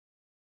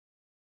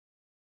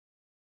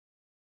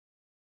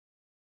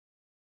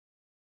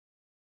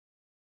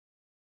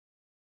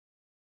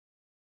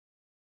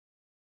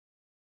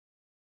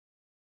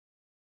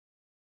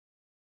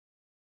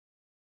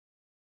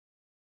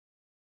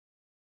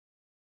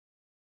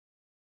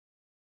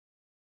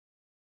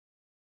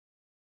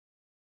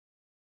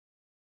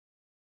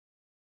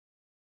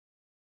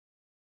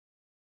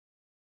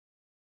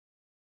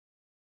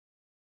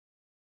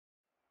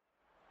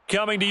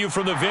Coming to you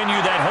from the venue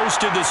that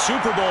hosted the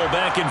Super Bowl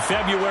back in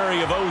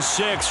February of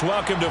 '06.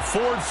 Welcome to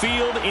Ford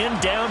Field in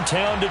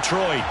downtown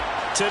Detroit.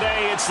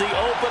 Today, it's the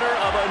opener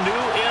of a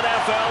new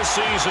NFL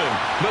season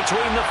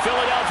between the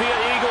Philadelphia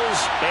Eagles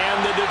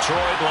and the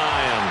Detroit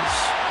Lions.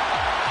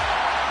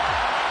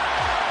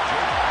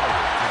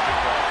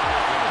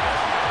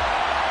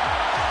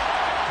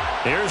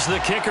 Here's the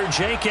kicker,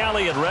 Jake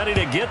Elliott, ready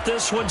to get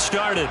this one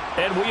started.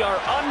 And we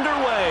are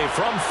underway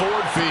from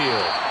Ford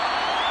Field.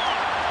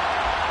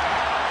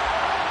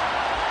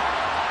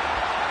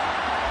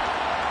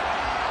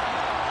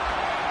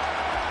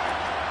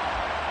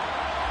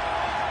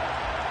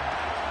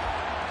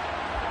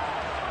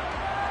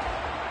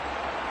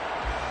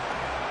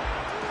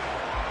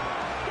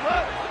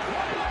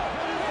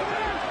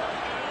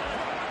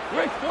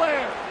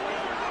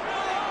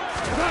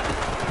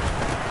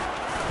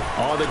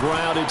 On the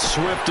ground, it's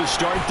Swift to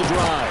start the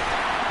drive.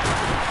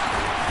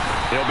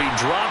 He'll be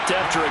dropped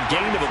after a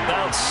gain of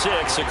about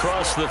 6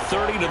 across the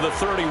 30 to the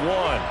 31.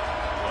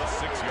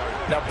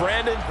 Now,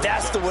 Brandon,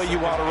 that's the way you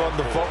want to run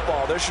the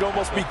football. There should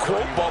almost be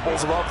quote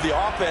bubbles above the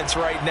offense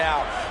right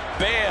now.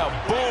 Bam,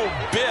 boom,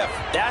 biff.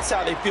 That's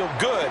how they feel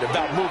good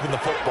about moving the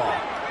football.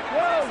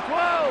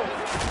 Whoa.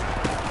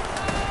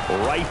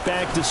 Right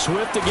back to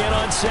Swift again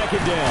on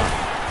second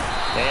down.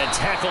 And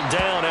tackled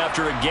down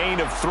after a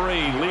gain of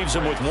 3. Leaves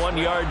him with 1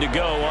 yard to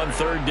go on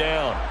third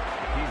down.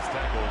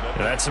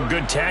 That's some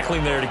good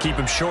tackling there to keep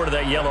him short of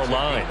that yellow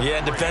line. Yeah,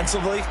 and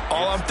defensively,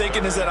 all I'm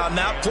thinking is that on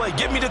that play,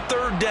 get me to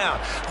third down.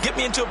 Get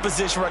me into a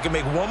position where I can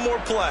make one more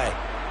play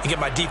and get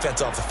my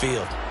defense off the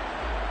field.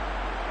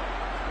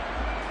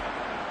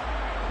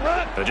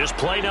 Just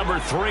play number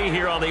 3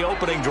 here on the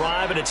opening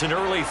drive, and it's an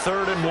early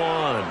 3rd and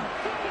 1.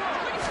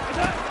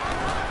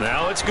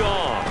 Now it's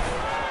gone.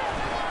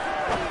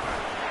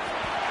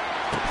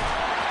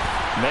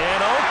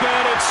 Man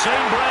open, it's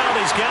St. Brown.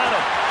 He's got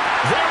it.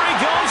 There he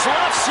goes,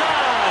 left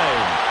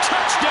side.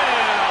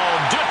 Touchdown,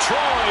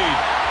 Detroit.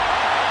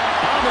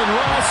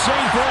 Amon-Ra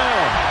St.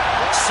 Brown,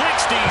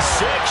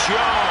 66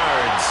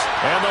 yards.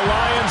 And the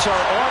Lions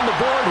are on the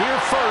board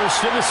here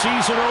first in the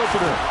season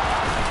opener.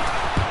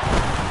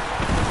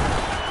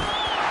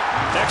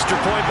 Extra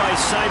point by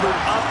Seibert,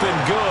 up and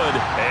good.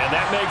 And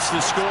that makes the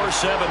score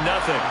 7-0.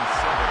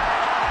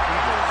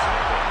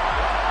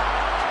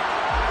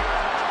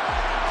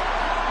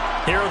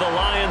 Here are the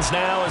Lions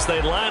now as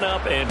they line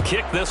up and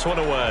kick this one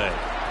away.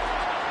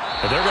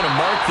 And they're going to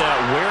mark that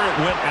where it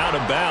went out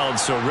of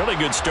bounds, so really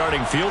good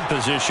starting field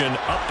position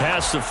up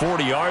past the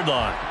 40-yard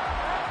line.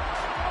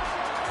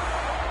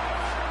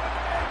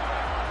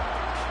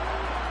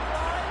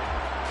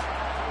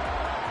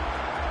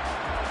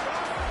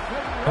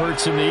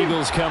 Hurts and the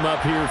Eagles come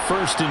up here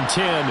 1st and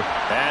 10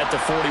 at the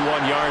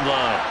 41-yard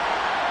line.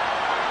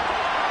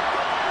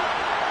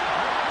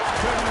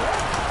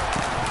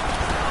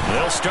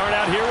 They'll start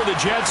out here with a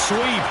jet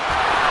sweep.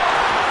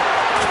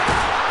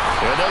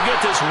 And they'll get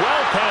this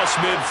well past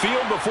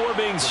midfield before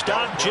being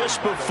stopped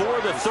just before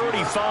the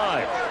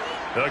 35.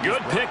 A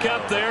good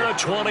pickup there, a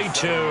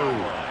 22.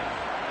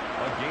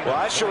 Well,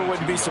 I sure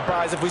wouldn't be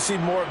surprised if we see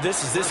more of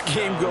this as this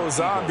game goes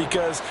on,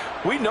 because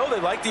we know they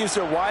like to use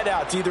their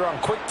wideouts either on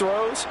quick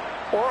throws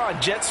or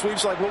on jet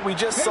sweeps like what we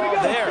just saw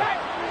there.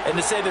 And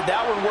to say that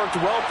that one worked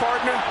well,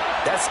 partner,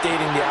 that's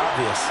stating the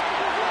obvious.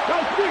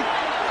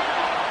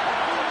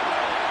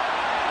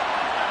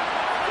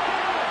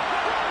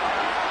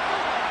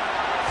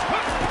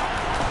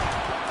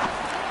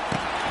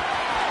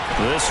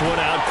 This one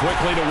out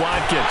quickly to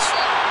Watkins.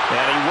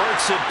 And he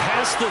works it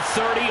past the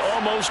 30,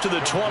 almost to the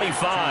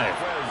 25.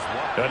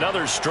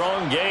 Another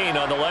strong gain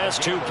on the last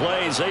 2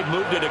 plays. They've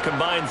moved it a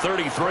combined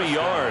 33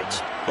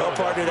 yards. Well,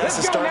 partner, that's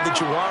the start that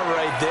you want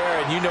right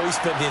there. And you know he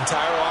spent the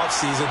entire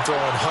offseason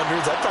throwing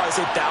hundreds, I'd probably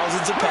say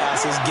thousands of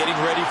passes, getting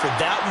ready for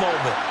that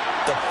moment.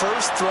 The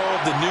first throw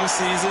of the new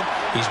season.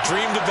 He's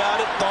dreamed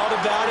about it, thought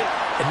about it,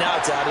 and now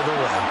it's out of the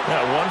way.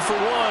 Yeah, 1 for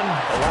 1.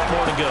 A lot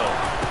more to go.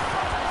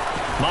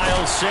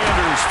 Miles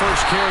Sanders,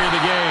 first carry of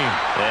the game.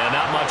 And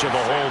not much of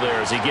a hole there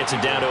as he gets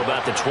it down to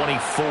about the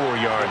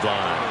 24-yard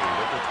line.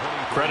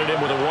 Credit him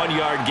with a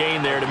 1-yard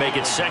gain there to make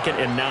it 2nd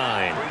and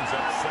 9.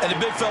 And the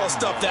big fella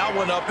stuffed that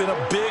one up in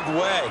a big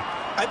way.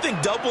 I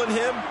think doubling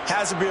him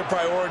has to be a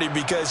priority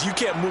because you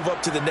can't move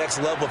up to the next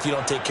level if you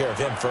don't take care of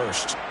him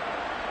first.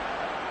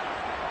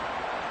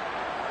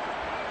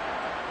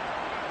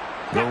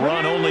 The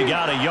run only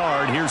got a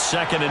yard. Here's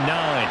 2nd and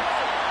 9.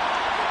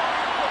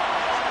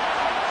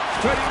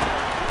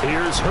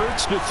 Here's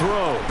Hurts to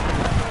throw.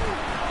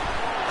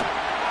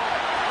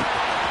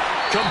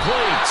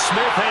 Complete.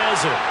 Smith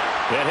has it.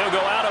 And he'll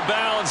go out of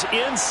bounds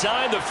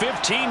inside the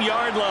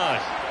 15-yard line.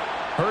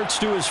 Hurts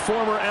to his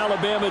former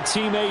Alabama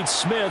teammate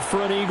Smith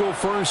for an Eagle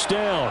first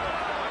down.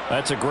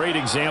 That's a great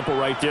example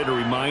right there to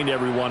remind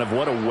everyone of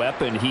what a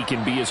weapon he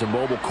can be as a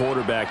mobile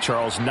quarterback,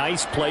 Charles.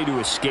 Nice play to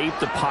escape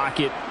the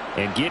pocket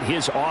and get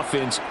his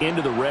offense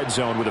into the red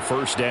zone with a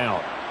first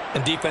down.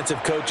 And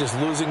defensive coaches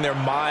losing their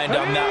mind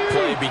on that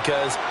play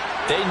because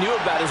They knew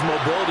about his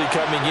mobility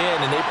coming in,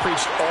 and they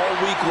preached all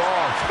week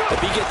long.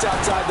 If he gets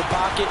outside the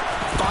pocket,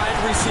 find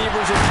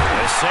receivers.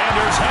 As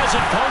Sanders has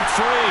it poked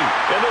free,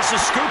 and this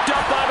is scooped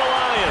up by the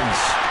Lions.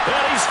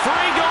 And he's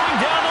free going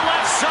down the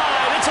left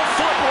side. It's a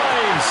foot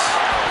race.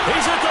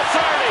 He's at the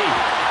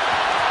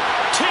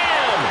 30. 10,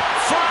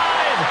 5,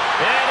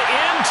 and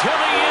into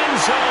the end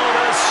zone.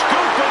 A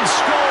scoop and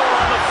score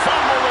on the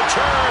fumble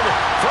return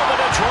for the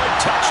Detroit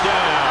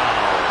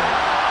touchdown.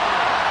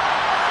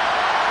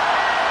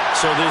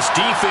 So this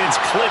defense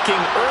clicking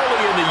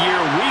early in the year,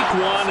 week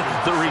 1,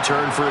 the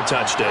return for a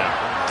touchdown.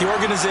 The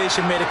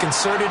organization made a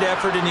concerted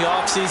effort in the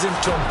offseason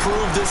to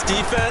improve this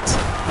defense.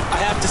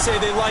 I have to say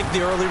they like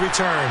the early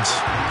returns.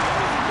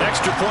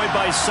 Extra point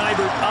by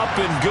Seibert, up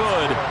and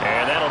good.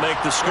 And that'll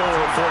make the score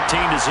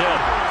 14-0.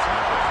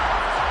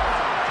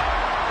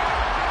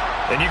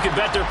 And you can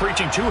bet they're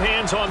preaching 2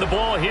 hands on the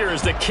ball here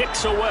as the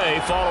kick's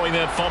away following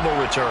that fumble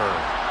return.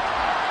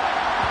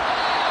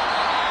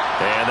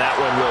 And that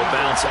one will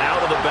bounce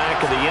out of the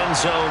back of the end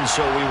zone,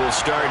 so we will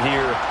start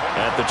here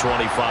at the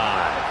 25.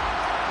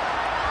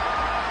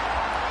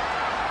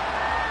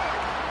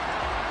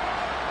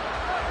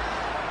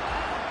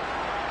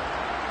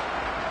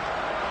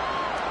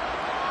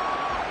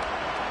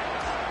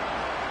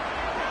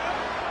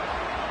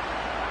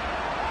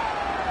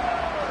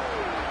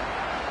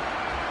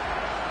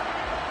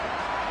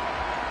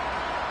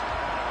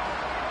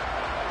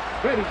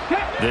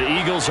 The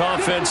Eagles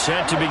offense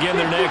set to begin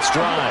their next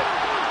drive.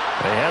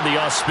 They had the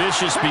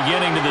auspicious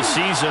beginning to the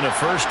season, a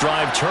first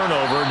drive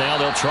turnover. Now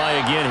they'll try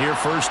again here,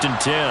 1st and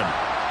 10.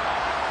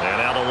 And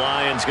now the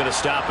Lions going to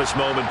stop us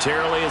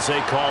momentarily as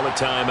they call a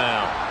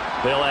timeout.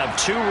 They'll have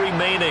 2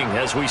 remaining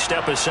as we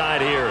step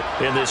aside here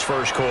in this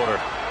first quarter.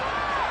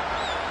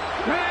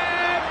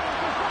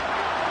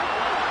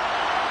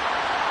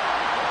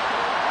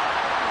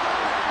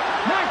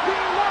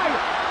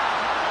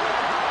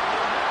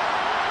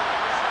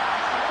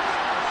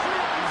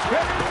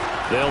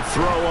 They'll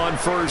throw on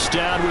first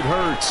down with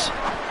Hurts.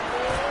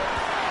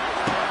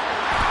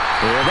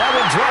 And that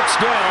one drops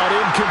down,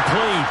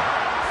 incomplete.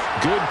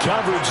 Good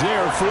coverage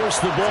there,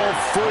 forced the ball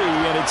free,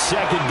 and it's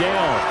 2nd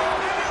down.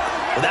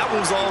 Well, that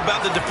one's all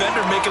about the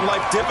defender making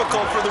life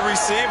difficult for the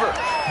receiver.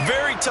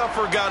 Very tough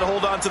for a guy to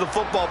hold on to the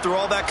football through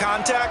all that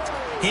contact.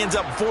 He ends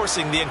up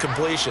forcing the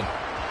incompletion.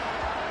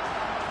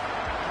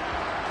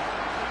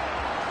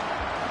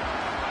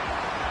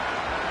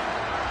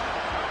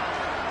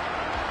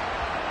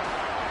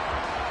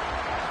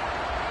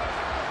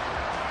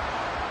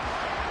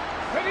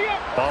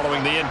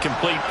 Following the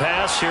incomplete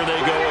pass, here they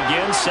go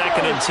again.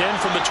 2nd and 10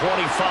 from the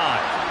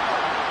 25.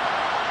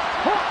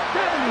 Hawk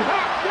 70,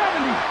 Hawk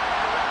 70.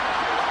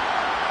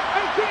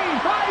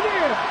 18, 5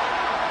 years.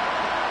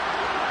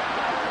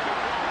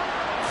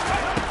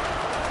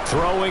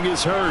 Throwing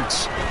is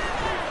Hurts.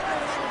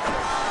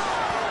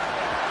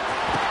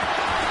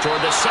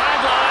 Toward the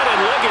sideline,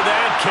 and look at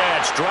that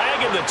catch.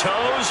 Dragging the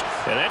toes,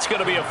 and that's going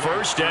to be a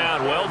first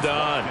down. Well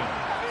done.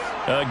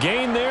 A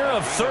gain there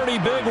of 30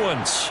 big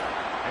ones.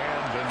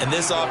 And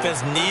this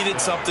offense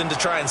needed something to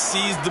try and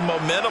seize the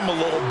momentum a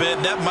little bit,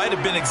 and that might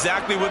have been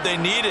exactly what they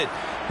needed.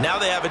 Now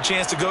they have a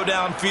chance to go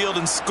downfield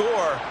and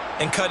score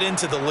and cut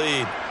into the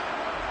lead.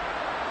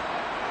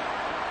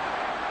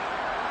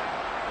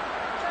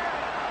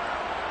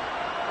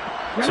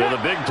 So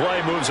the big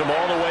play moves them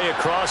all the way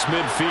across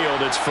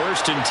midfield. It's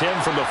 1st and 10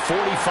 from the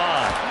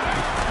 45.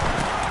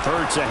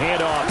 Hurts a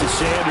handoff to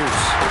Sanders.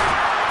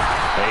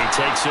 He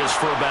takes this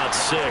for about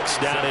 6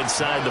 down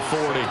inside the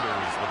 40.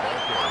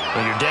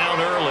 When you're down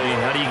early,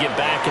 how do you get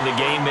back in the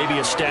game, maybe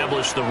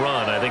establish the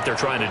run? I think they're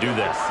trying to do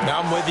that.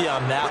 Now I'm with you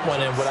on that one,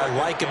 and what I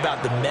like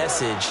about the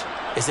message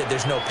is that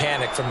there's no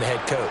panic from the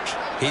head coach.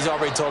 He's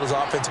already told his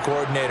offensive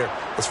coordinator,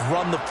 let's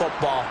run the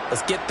football,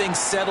 let's get things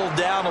settled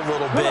down a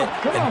little bit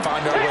and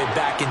find our way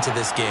back into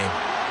this game.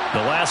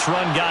 The last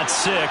run got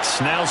 6,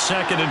 now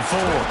 2nd and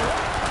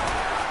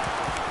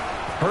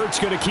 4. Hurts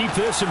going to keep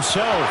this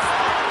himself.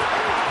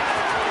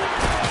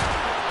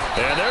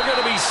 And they're going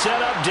to be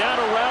set up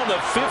down around the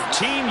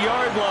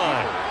 15-yard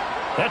line.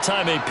 That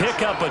time they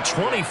pick up a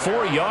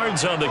 24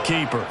 yards on the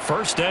keeper.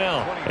 First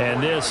down.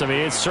 And this, I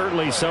mean, it's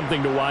certainly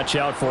something to watch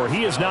out for.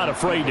 He is not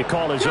afraid to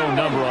call his own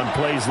number on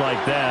plays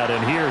like that. And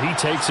here he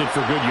takes it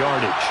for good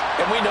yardage.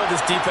 And we know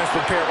this defense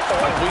prepared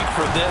all week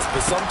for this,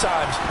 but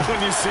sometimes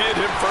when you see it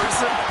in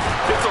person,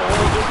 it's a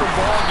whole different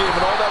ballgame.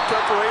 And all that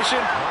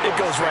preparation, it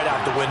goes right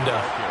out the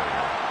window.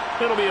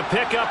 It'll be a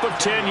pickup of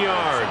 10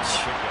 yards.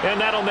 And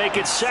that'll make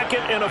it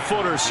 2nd and a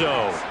foot or so.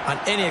 On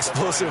any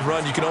explosive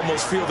run, you can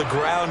almost feel the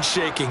ground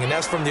shaking, and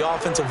that's from the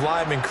offensive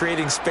linemen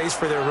creating space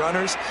for their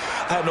runners.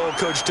 I had an old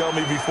coach tell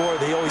me before,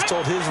 they always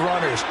told his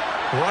runners,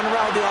 run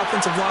around the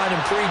offensive line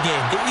in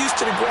pregame. Get used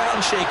to the ground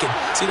shaking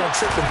so you don't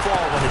trip and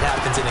fall when it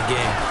happens in a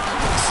game.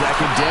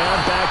 2nd down,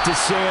 back to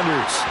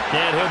Sanders.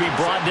 And he'll be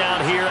brought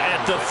down here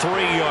at the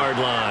 3-yard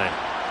line.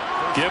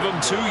 Give him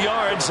 2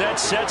 yards.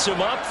 That sets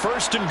him up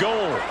 1st and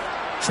goal.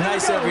 It's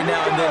nice every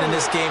now and then in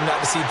this game not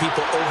to see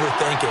people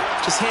overthink it.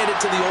 Just hand it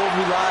to the old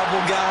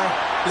reliable guy.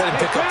 Let him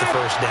pick up the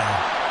first down.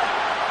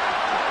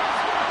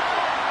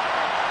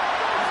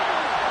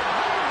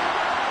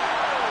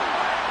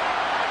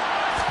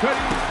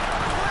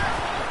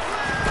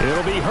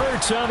 It'll be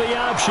Hurts on the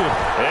option.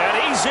 And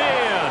he's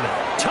in.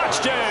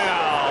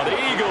 Touchdown,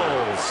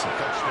 Eagles.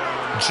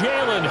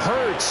 Jalen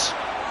Hurts,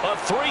 a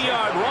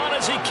 3-yard run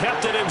as he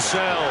kept it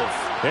himself.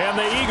 And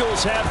the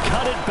Eagles have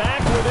cut it back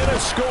within a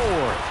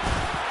score.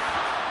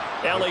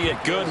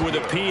 Elliott good with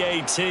a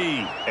PAT.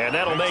 And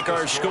that'll make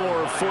our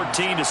score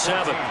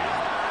 14-7.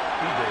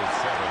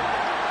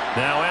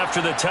 Now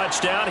after the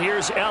touchdown,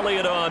 here's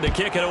Elliott on to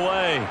kick it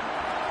away.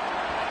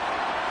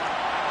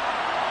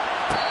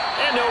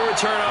 And no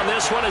return on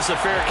this one as the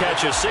fair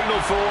catch is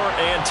signaled for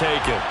and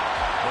taken.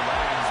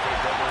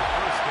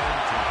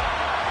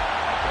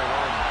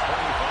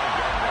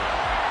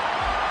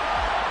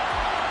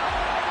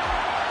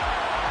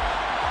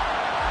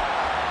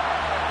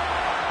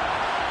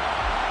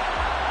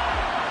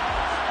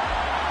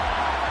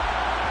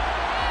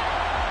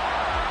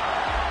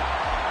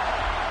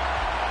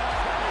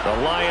 The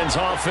Lions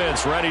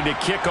offense ready to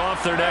kick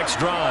off their next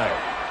drive.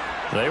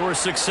 They were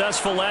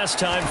successful last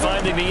time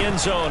finding the end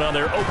zone on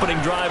their opening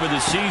drive of the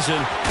season.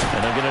 And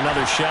they'll get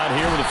another shot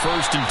here with a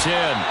 1st and 10.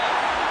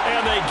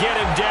 And they get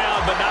him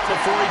down, but not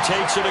before he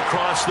takes it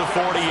across the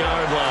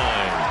 40-yard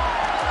line.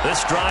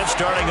 This drive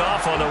starting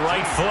off on the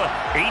right foot,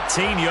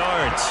 18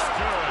 yards.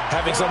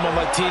 Having someone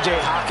like T.J.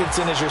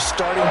 Hockenson as your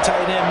starting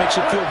tight end makes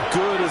you feel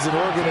good as an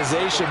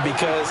organization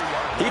because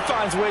he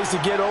finds ways to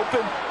get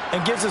open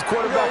and gives his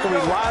quarterback a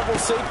reliable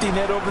safety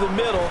net over the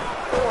middle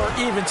or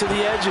even to the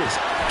edges.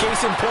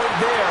 Case in point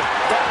there,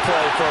 that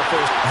play for a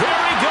first.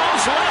 There he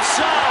goes, left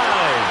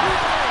side.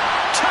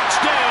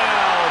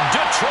 Touchdown,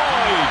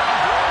 Detroit.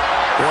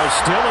 Well,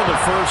 still in the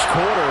first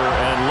quarter,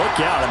 and look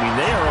out. I mean,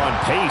 they are on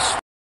pace.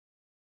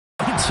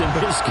 In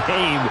this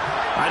game,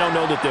 I don't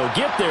know that they'll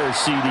get there,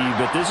 CD,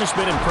 but this has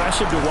been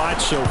impressive to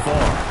watch so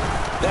far.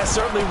 That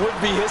certainly would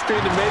be history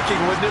in the making,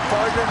 wouldn't it,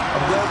 partner?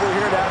 I'm glad we're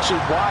here to actually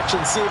watch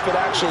and see if it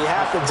actually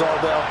happens,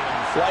 although,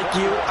 like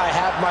you, I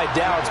have my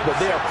doubts, but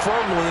they are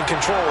firmly in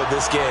control of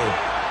this game.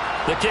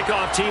 The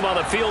kickoff team on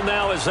the field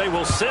now as they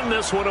will send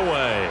this one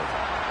away.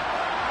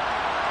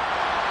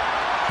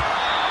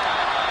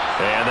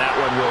 And that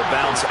one will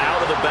bounce out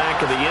of the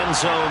back of the end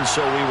zone,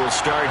 so we will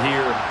start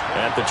here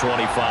at the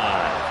 25.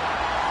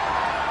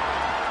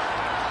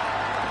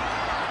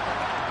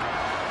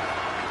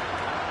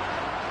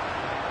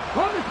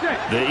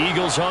 The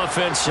Eagles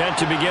offense set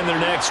to begin their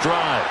next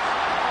drive.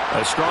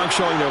 A strong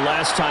showing their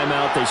last time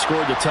out. They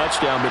scored the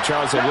touchdown, but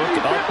Charles, they look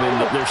up and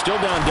they're still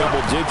down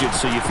double digits,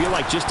 so you feel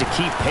like just to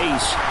keep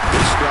pace,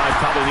 this drive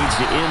probably needs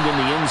to end in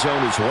the end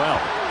zone as well.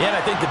 Yeah, and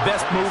I think the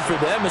best move for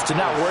them is to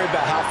not worry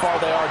about how far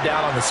they are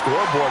down on the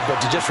scoreboard,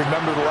 but to just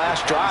remember the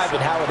last drive and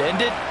how it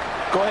ended.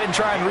 Go ahead and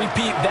try and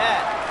repeat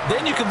that.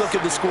 Then you can look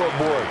at the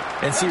scoreboard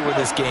and see where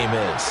this game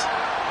is.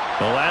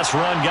 The last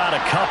run got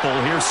a couple.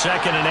 Here's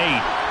 2nd and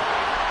 8.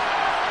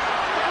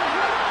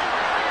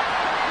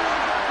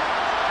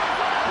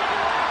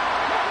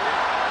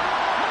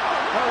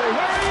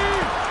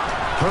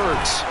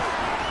 Hurts.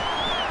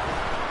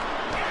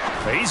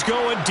 He's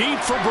going deep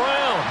for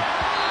Brown.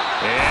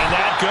 And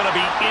that's going to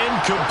be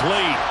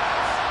incomplete.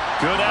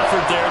 Good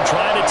effort there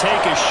trying to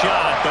take a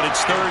shot, but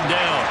it's 3rd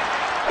down.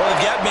 Well,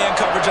 they've got man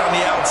coverage on the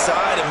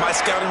outside, and my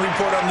scouting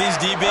report on these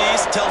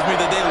DBs tells me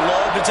that they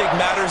love to take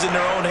matters in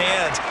their own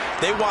hands.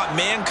 They want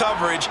man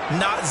coverage,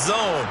 not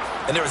zone.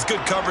 And there was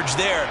good coverage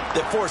there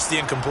that forced the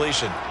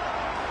incompletion.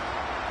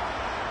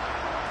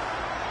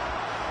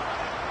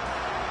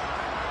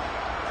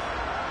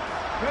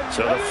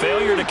 So the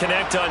failure to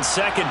connect on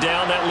 2nd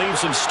down, that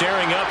leaves them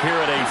staring up here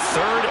at a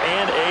 3rd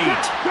and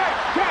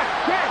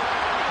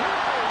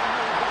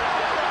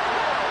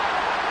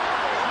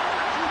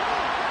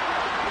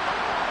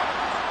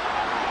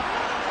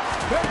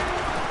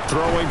 8.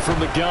 Throwing from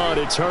the gun,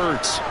 it's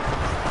Hurts.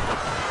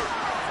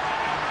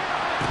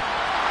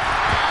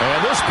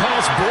 And this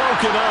pass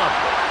broken up.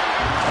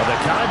 The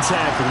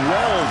contact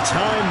well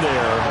timed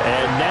there,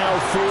 and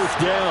now 4th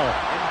down.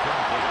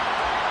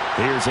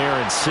 Here's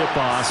Aaron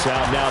Sipos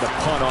out now to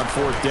punt on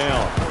 4th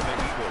down.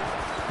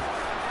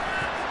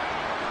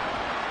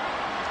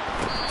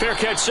 Fair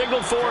catch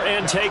signaled for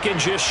and taken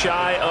just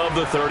shy of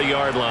the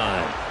 30-yard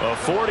line. A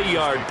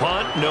 40-yard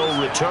punt, no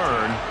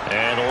return,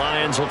 and the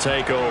Lions will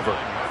take over.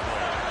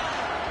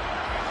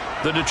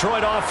 The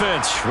Detroit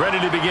offense ready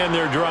to begin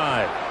their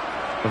drive.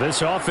 Well,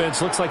 this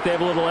offense looks like they have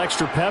a little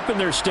extra pep in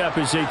their step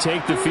as they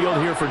take the field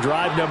here for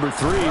drive number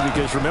 3,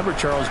 because remember,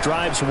 Charles,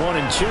 drives 1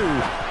 and 2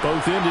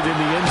 both ended in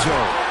the end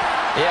zone.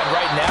 Yeah,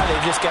 right now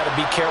they've just got to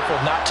be careful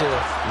not to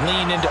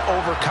lean into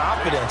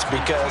overconfidence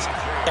because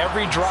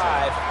every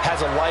drive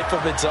has a life of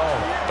its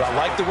own. But I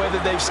like the way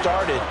that they've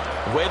started,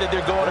 the way that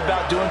they're going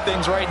about doing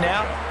things right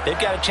now. They've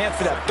got a chance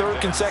for that 3rd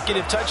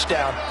consecutive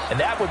touchdown,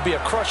 and that would be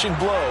a crushing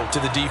blow to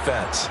the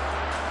defense.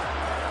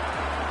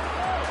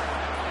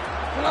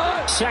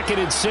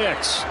 2nd and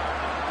 6.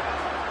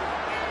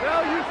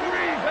 Value 3.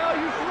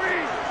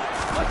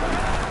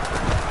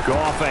 Go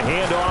off a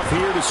handoff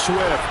here to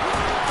Swift.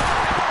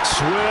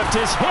 Swift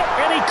is hit,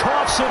 and he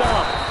coughs it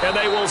up. And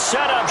they will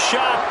set up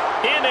shop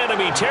in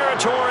enemy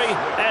territory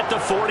at the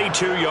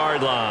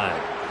 42-yard line.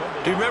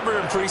 Do you remember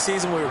in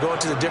preseason we were going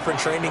to the different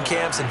training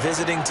camps and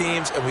visiting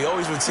teams, and we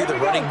always would see the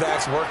running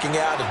backs working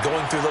out and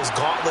going through those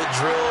gauntlet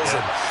drills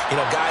and,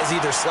 guys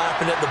either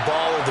slapping at the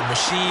ball or the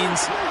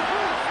machines.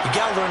 You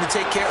got to learn to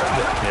take care of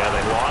it. Yeah,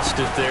 they lost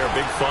it there.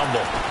 Big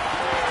fumble.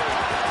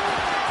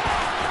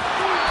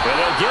 And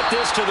they'll get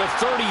this to the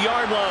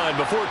 30-yard line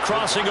before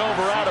crossing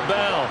over out of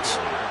bounds.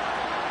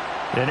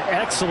 An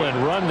excellent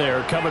run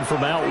there coming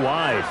from out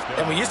wide.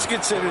 And we used to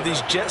consider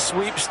these jet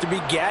sweeps to be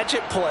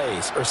gadget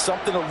plays or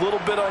something a little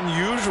bit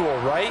unusual,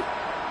 right?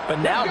 But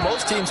now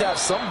most teams have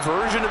some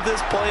version of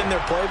this play in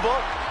their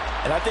playbook,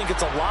 and I think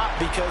it's a lot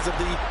because of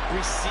the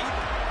receiver.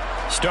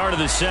 Start of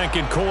the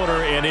second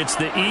quarter, and it's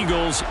the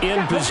Eagles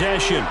in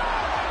possession.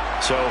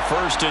 So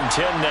 1st and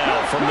 10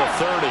 now from the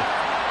 30.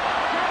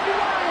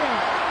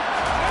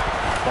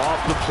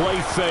 Off the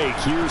play fake,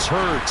 here's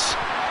Hurts.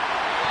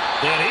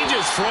 And he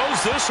just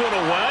throws this one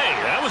away.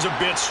 That was a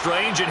bit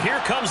strange, and here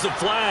comes the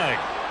flag.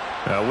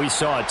 We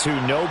saw it, too.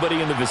 Nobody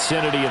in the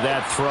vicinity of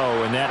that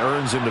throw, and that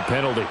earns him the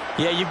penalty.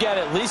 Yeah, you've got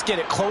to at least get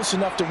it close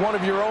enough to one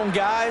of your own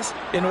guys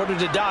in order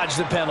to dodge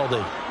the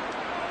penalty.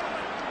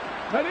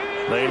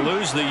 They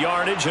lose the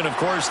yardage, and, of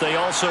course, they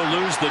also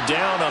lose the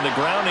down on the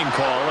grounding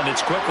call, and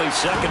it's quickly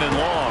 2nd and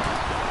long.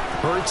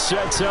 Hurts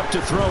sets up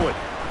to throw it.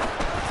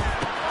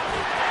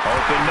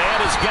 Open man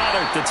is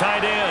Goddard, the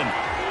tight end.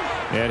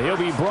 And he'll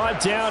be brought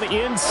down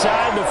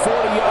inside the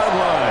 40-yard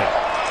line.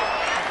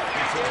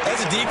 As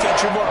a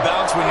defense, you're more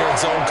balanced when you're in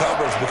zone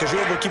coverage because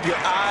you're able to keep your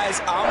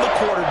eyes on the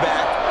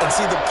quarterback and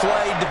see the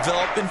play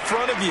develop in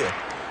front of you.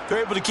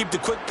 They're able to keep the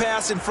quick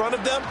pass in front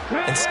of them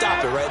and stop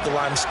it right at the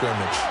line of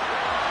scrimmage.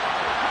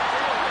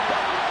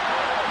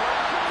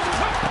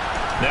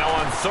 Now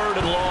on 3rd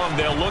and long,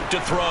 they'll look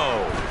to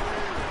throw.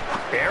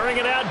 Airing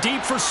it out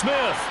deep for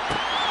Smith.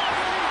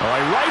 All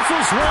right,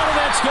 rifles one, and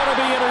that's going to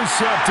be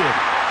intercepted.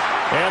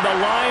 And the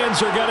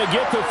Lions are going to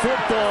get the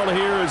football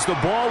here as the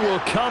ball will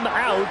come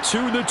out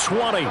to the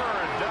 20.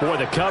 Boy,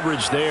 the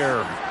coverage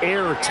there,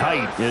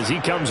 airtight as he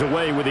comes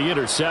away with the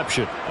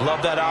interception.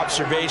 Love that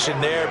observation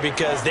there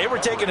because they were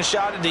taking a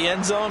shot at the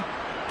end zone,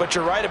 but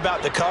you're right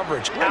about the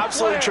coverage.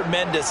 Absolutely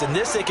tremendous. And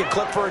this they could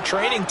clip for a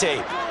training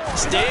tape.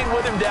 Staying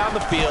with him down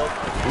the field,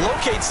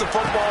 locates the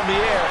football in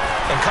the air,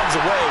 and comes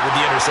away with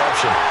the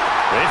interception.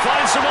 They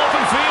find some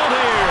open field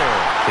here.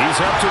 He's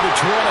up to the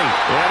 20,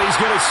 and he's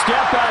going to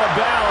step out of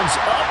bounds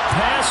up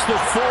past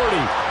the 40.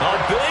 A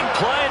big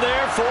play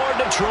there for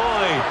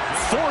Detroit.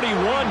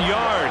 41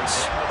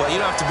 yards. Well, you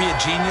don't have to be a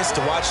genius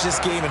to watch this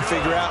game and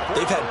figure out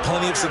they've had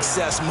plenty of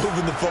success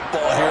moving the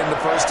football here in the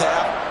first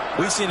half.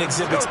 We've seen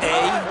exhibits A,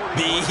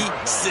 B,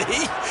 C,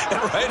 and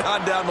right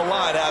on down the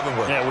line, haven't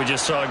we? Yeah, we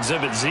just saw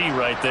exhibit Z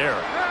right there.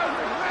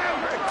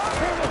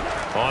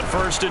 On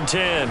 1st and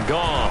 10,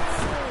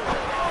 Goff.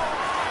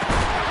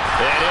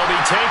 And he'll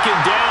be taken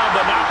down,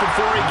 but not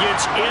before he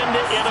gets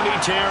into enemy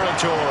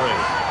territory.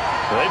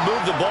 They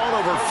moved the ball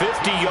over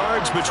 50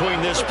 yards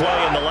between this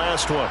play and the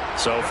last one.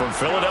 So from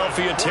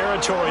Philadelphia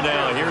territory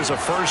now, here's a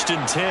 1st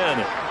and 10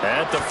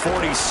 at the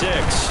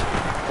 46.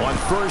 On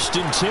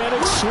 1st and 10,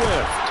 it's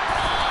Swift.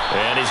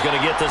 And he's going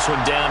to get this one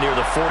down near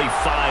the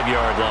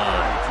 45-yard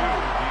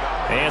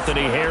line.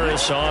 Anthony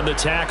Harris on the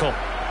tackle.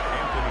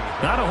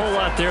 Not a whole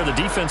lot there. The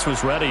defense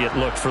was ready, it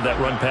looked, for that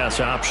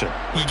run-pass option.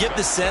 You get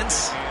the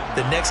sense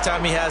the next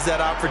time he has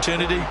that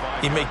opportunity,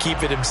 he may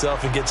keep it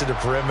himself and get to the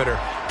perimeter.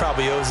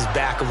 Probably owes his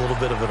back a little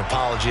bit of an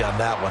apology on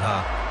that one,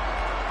 huh?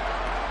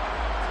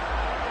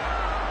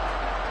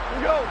 Here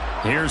we go.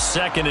 Here's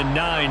 2nd and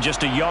 9,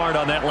 just a yard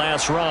on that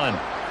last run.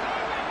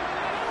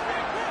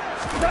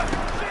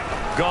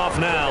 Goff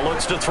now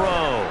looks to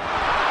throw.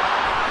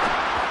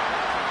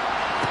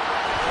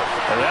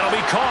 And that'll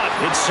be caught.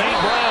 It's St.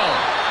 Brown.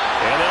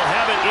 And they'll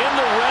have it in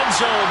the red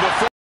zone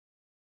before.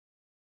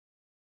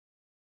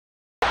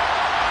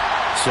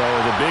 So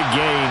the big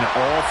gain,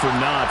 all for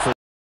naught for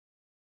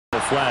the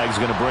flag's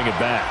going to bring it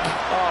back.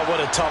 Oh, what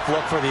a tough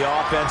look for the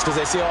offense because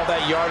they see all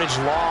that yardage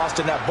lost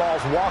and that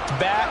ball's walked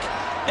back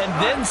and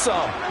then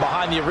some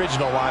behind the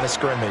original line of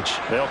scrimmage.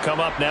 They'll come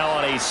up now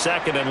on a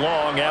 2nd and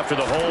long after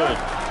the hold.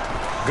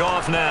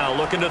 Goff now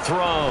looking to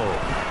throw.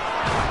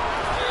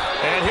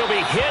 And he'll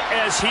be hit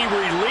as he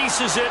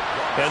releases it,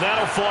 and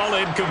that'll fall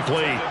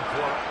incomplete.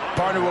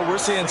 Partner, what we're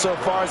seeing so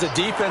far is the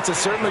defense is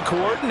certainly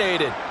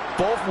coordinated.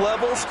 Both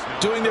levels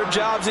doing their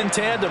jobs in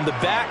tandem. The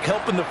back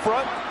helping the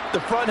front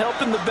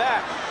helping the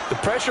back. The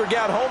pressure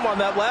got home on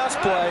that last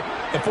play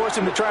and forced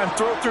him to try and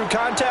throw through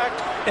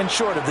contact and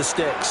short of the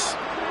sticks.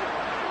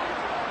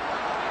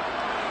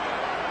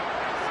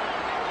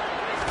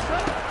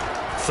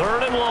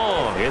 Third and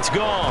long. It's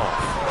gone.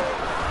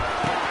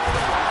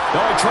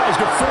 Oh, he tries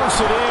to force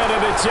it in,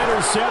 and it's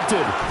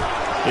intercepted.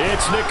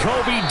 It's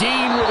Nakobe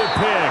Dean with a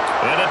pick.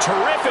 And a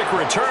terrific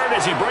return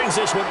as he brings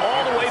this one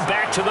all the way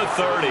back to the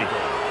 30.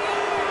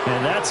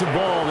 And that's a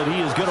ball that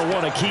he is going to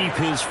want to keep,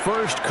 his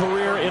first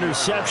career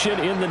interception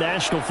in the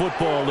National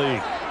Football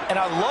League. And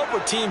I love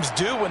what teams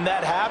do when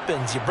that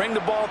happens. You bring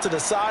the ball to the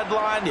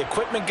sideline, the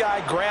equipment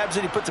guy grabs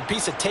it, he puts a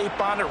piece of tape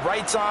on it,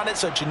 writes on it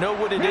so that you know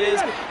what it is,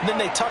 and then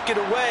they tuck it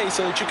away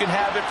so that you can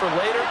have it for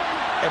later.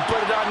 and put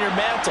it on your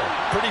mantle.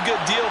 Pretty good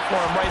deal for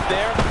him right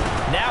there.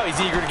 Now he's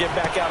eager to get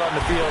back out on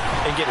the field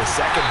and get his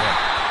second one.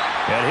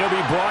 And he'll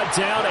be brought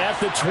down at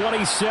the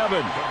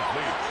 27.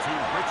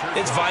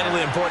 It's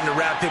vitally important to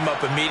wrap him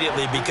up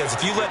immediately, because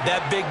if you let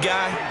that big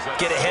guy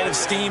get ahead of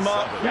steam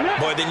up,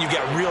 boy, then you've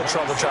got real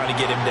trouble trying to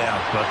get him down.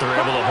 But they're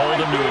able to hold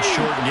him to a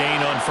short gain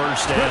on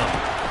first down.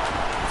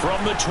 From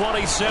the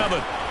 27,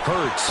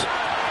 Hurts.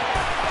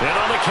 And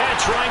on the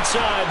catch right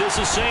side, this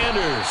is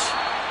Sanders.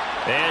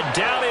 And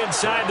down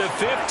inside the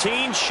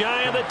 15,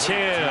 shy of the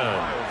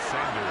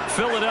 10.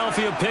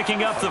 Philadelphia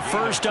picking up the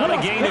first on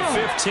a gain of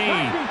 15.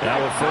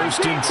 Now a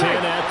 1st and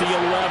 10 at the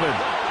 11.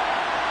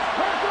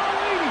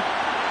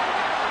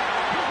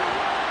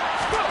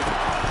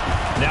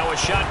 Now a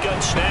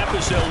shotgun snap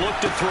as they'll look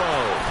to throw.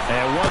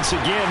 And once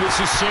again, this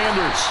is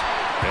Sanders.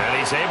 And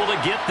he's able to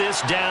get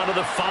this down to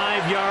the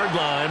 5-yard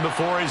line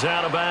before he's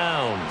out of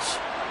bounds.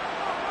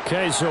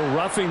 Okay, so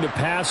roughing the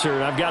passer,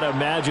 and I've got to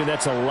imagine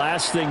that's the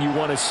last thing you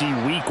want to see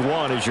week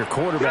 1 as your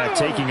quarterback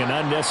taking an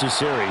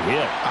unnecessary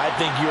hit. I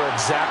think you're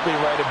exactly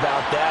right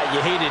about that. You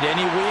hate it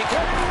any week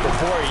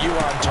before you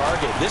are on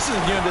target. This is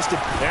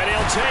and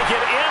he'll take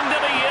it into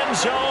the end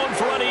zone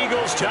for an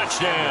Eagles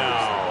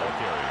touchdown.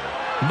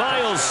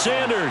 Miles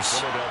Sanders,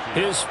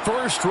 his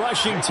first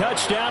rushing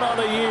touchdown on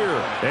the year.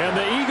 And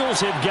the Eagles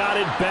have got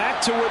it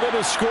back to within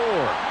a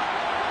score.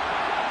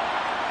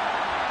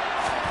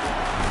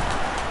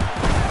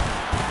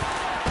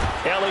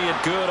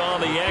 Elliott good on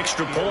the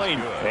extra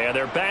point. And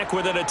they're back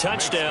within a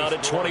touchdown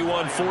at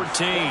 21-14.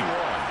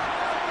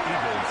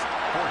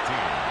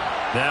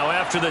 Now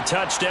after the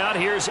touchdown,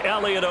 here's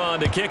Elliott on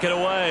to kick it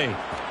away.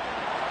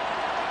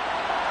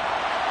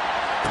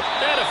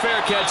 And a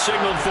fair catch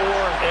signaled for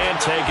and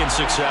taken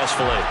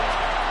successfully.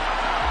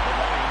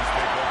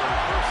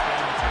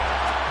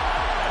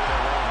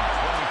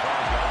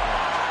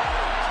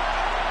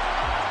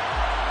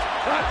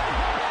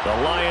 The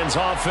Lions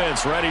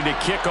offense ready to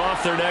kick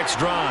off their next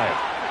drive.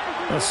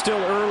 Well, still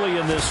early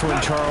in this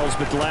one, Charles,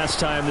 but the last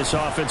time this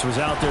offense was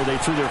out there, they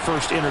threw their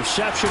first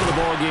interception of the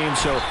ball game,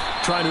 so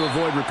trying to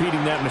avoid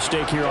repeating that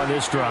mistake here on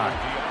this drive.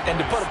 And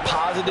to put a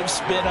positive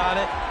spin on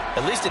it,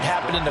 at least it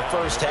happened in the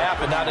first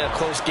half and not in a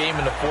close game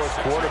in the fourth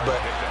quarter.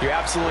 But you're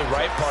absolutely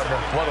right, partner.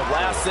 One of the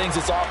last things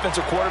this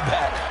offensive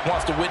quarterback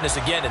wants to witness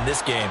again in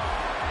this game.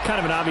 Kind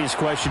of an obvious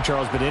question,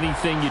 Charles, but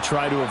anything you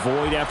try to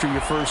avoid after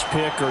your first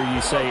pick, or you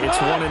say it's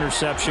one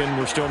interception,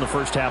 we're still in the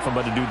first half, I'm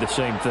about to do the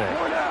same thing?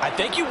 I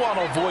think you want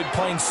to avoid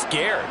playing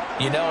scared,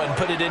 and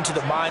put it into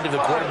the mind of the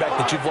quarterback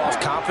that you've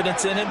lost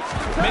confidence in him.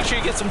 Make sure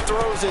you get some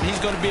throws that he's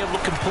going to be able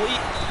to complete,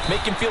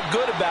 make him feel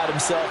good about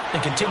himself,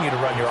 and continue to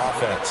run your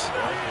offense.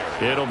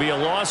 It'll be a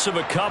loss of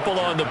a couple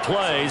on the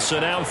play, so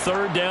now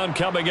 3rd down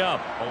coming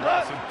up.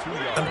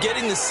 I'm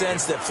getting the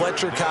sense that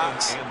Fletcher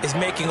Cox is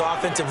making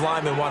offensive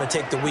linemen want to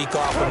take the week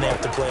off when they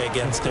have to play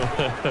against him.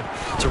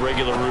 It's a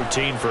regular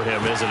routine for him,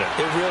 isn't it?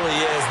 It really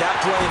is. That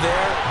play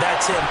there,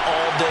 that's him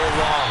all day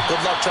long.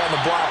 Good luck trying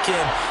to block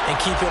him and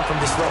keep him from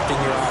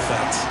disrupting your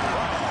offense.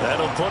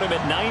 That'll put him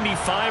at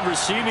 95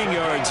 receiving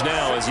yards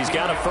now as he's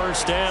got a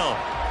first down.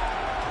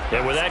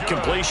 And with that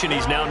completion,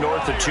 he's now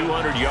north of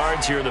 200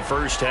 yards here in the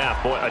first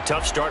half. Boy, a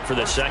tough start for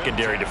the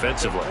secondary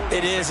defensively.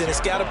 It is, and it's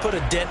got to put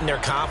a dent in their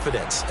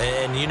confidence.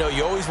 And,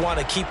 you always want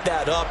to keep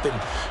that up and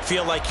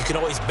feel like you can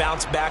always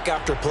bounce back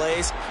after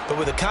plays. But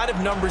with the kind of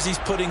numbers he's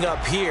putting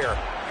up here,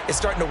 it's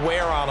starting to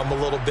wear on them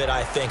a little bit,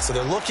 I think. So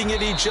they're looking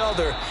at each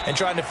other and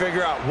trying to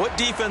figure out what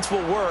defense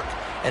will work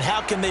and how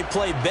can they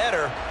play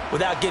better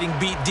without getting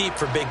beat deep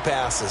for big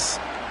passes.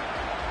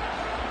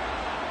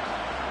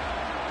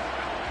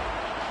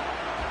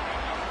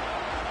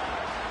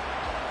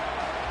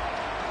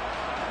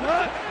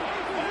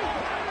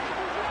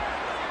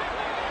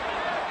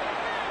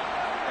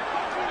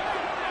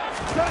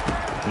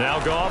 Now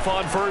Goff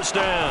on first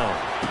down.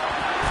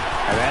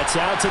 And that's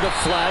out to the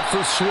flat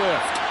for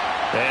Swift.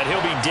 And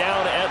he'll be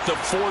down at the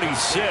 46.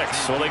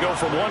 So they go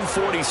from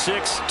 146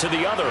 to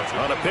the other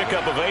on a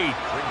pickup of 8.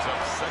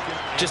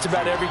 Just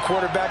about every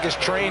quarterback is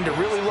trained to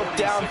really look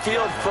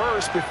downfield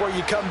first before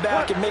you come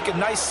back and make a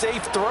nice,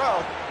 safe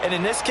throw. And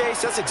in this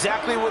case, that's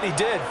exactly what he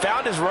did.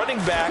 Found his running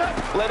back,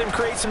 let him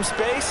create some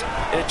space,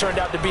 and it turned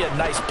out to be a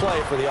nice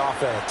play for the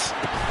offense.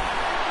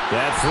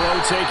 That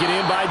throw taken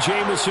in by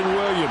Jamison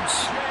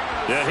Williams.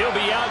 And he'll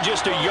be out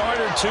just a yard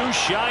or two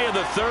shy of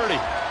the 30.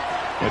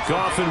 And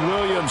Goff and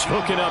Williams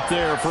hooking up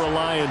there for a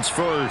Lions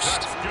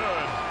first.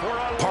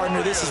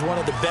 Partner, this is one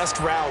of the best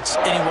routes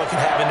anyone can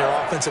have in their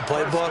offensive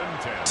playbook.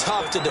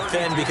 Tough to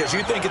defend because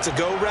you think it's a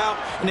go route,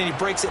 and then he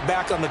breaks it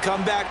back on the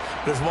comeback.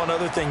 There's one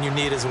other thing you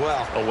need as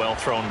well. A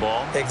well-thrown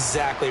ball.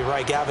 Exactly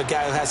right. You have a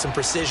guy who has some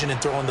precision in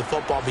throwing the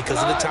football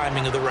because of the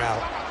timing of the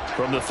route.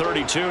 From the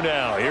 32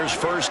 now, here's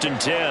 1st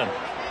and 10.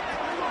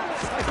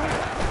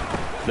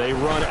 They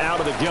run out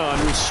of the gun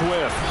with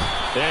Swift.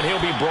 And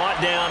he'll be brought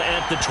down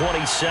at the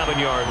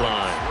 27-yard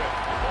line.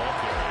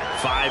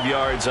 5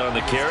 yards on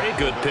the carry.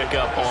 Good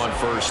pickup on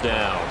first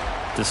down.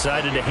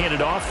 Decided to hand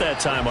it off that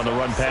time on the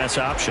run-pass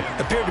option.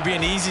 Appeared to be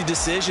an easy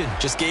decision.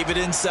 Just gave it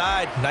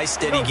inside. Nice,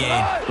 steady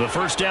gain. The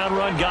first down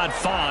run got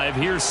 5.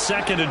 Here's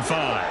 2nd and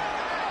 5.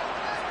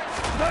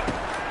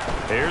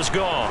 Here's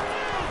Goff.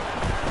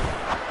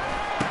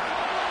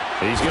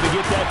 He's going to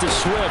get that to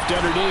Swift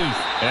underneath.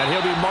 And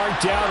he'll be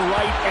marked down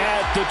right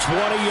at the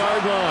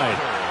 20-yard line.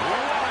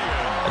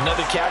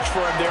 Another catch for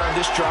him there on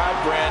this drive,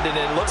 Brandon.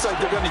 And it looks like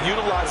they're going to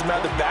utilize him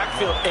out of the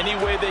backfield any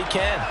way they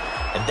can.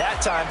 And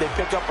that time they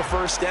pick up a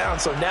first down.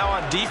 So now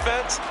on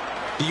defense,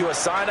 do you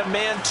assign a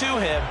man to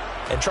him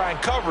and try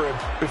and cover him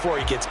before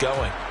he gets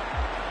going?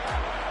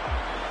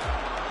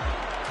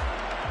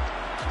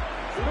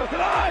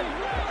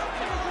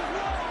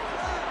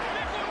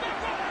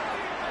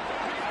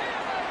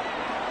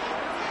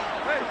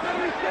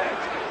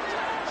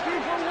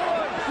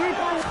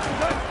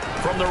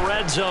 From the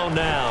red zone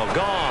now,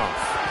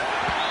 Goff.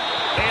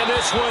 And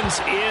this one's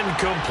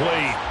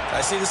incomplete.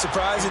 I see the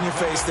surprise in your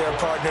face there,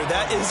 partner.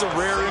 That is a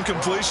rare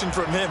incompletion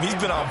from him. He's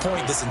been on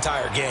point this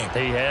entire game.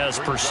 He has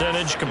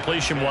percentage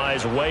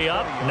completion-wise way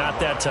up, not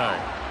that time.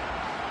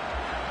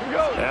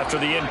 After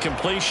the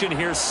incompletion,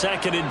 here's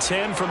 2nd and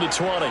 10 from the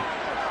 20.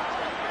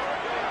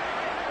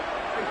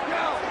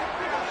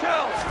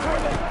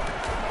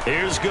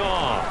 Here's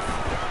Goff.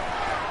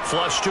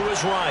 Flush to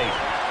his right.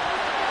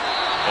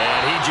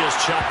 And he just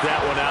chucked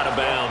that one out of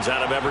bounds,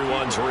 out of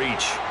everyone's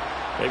reach.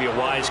 Maybe a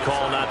wise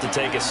call not to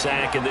take a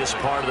sack in this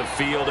part of the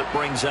field. It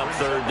brings up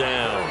 3rd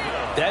down.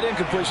 That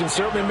incompletion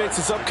certainly makes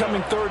this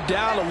upcoming 3rd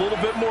down a little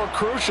bit more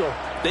crucial.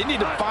 They need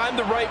to find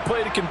the right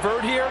play to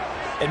convert here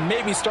and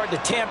maybe start to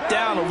tamp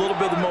down a little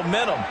bit of the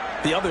momentum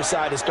the other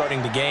side is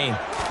starting to gain.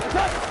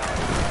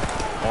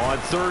 On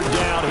 3rd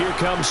down, here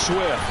comes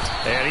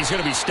Swift. And he's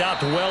going to be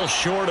stopped well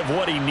short of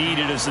what he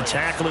needed as the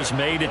tackle is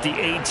made at the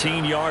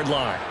 18-yard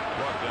line.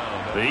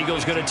 The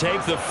Eagles going to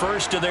take the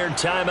first of their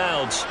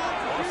timeouts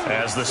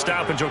as the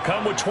stoppage will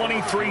come with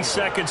 23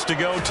 seconds to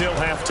go till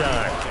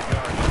halftime.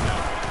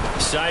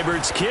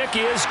 Seibert's kick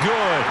is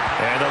good.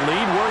 And the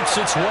lead works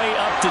its way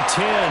up to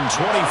 10,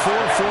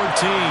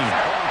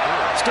 24-14.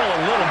 Still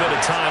a little bit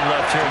of time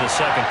left here in the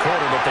second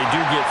quarter, but they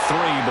do get 3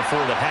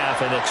 before the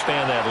half and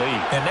expand that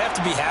lead. And they have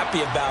to be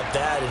happy about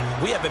that. And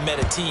we haven't met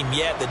a team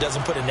yet that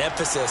doesn't put an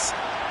emphasis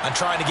on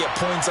trying to get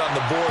points on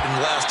the board in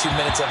the last 2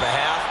 minutes of a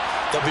half.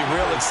 They'll be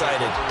real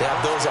excited to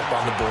have those up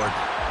on the board.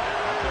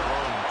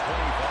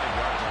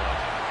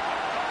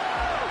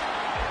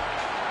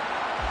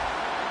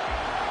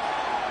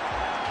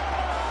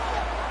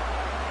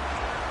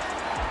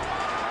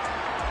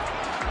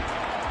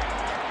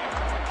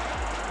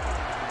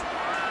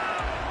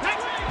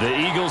 The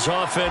Eagles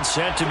offense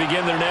set to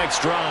begin their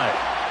next drive.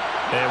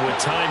 And with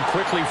time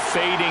quickly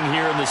fading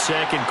here in the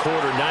second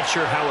quarter, not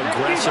sure how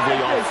aggressively,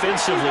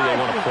 offensively they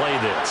want to play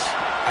this.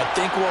 I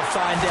think we'll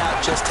find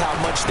out just how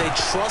much they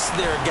trust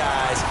their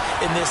guys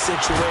in this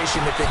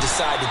situation if they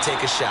decide to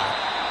take a shot.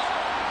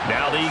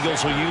 Now the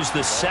Eagles will use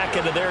the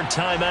second of their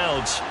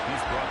timeouts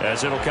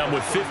as it'll come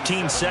with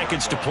 15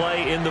 seconds to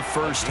play in the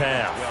first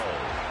half.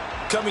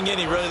 Coming in,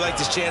 he really liked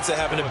his chance of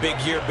having a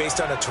big year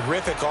based on a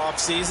terrific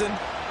offseason.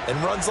 And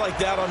runs like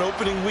that on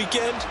opening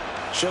weekend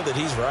show that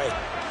he's right.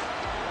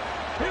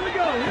 Here we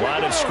go.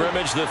 Line of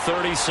scrimmage, the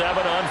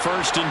 37 on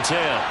 1st and 10.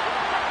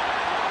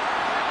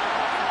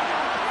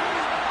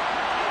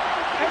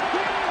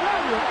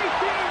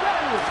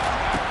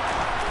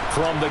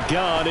 From the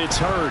gun, it's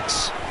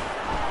Hurts.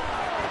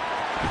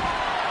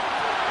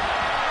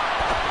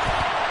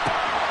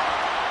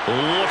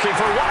 Looking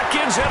for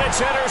Watkins, and it's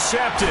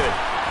intercepted.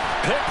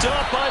 Picked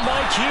up by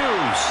Mike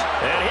Hughes.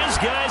 And his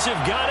guys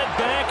have got it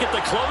back at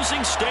the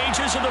closing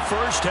stages of the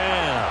first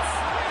half.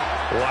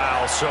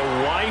 Wow, so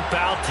wipe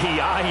out the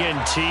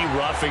INT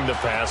roughing the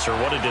passer.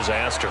 What a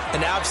disaster.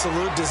 An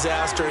absolute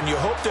disaster, and you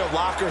hope their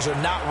lockers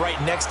are not right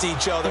next to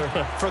each other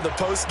for the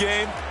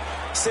postgame.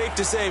 Safe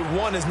to say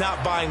one is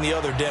not buying the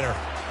other dinner.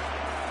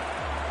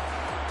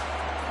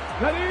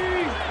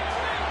 Ready?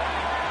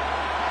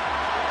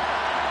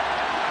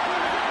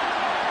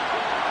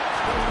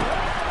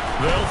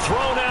 They'll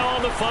throw now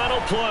on the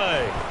final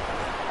play.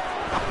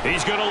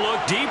 He's going to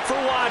look deep for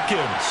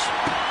Watkins.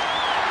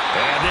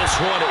 And this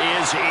one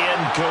is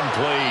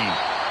incomplete.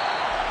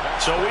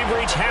 So we've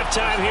reached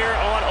halftime here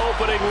on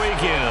opening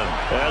weekend.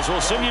 As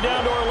we'll send you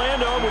down to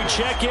Orlando, we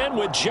check in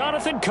with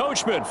Jonathan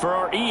Coachman for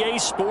our EA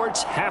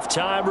Sports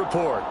Halftime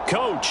Report.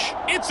 Coach.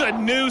 It's a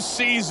new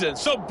season,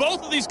 so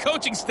both of these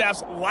coaching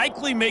staffs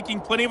likely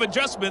making plenty of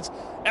adjustments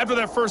after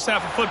their first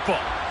half of football.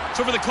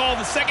 So for the call of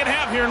the second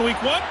half here in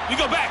week 1, we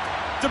go back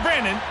to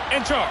Brandon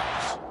and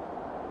Charles.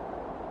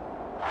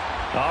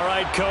 All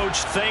right, Coach,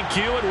 thank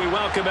you, and we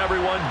welcome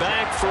everyone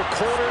back for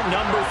quarter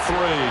number 3.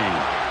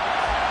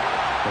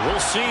 We'll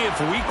see if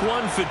week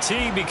 1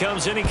 fatigue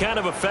becomes any kind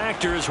of a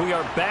factor as we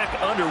are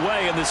back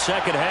underway in the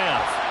second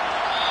half.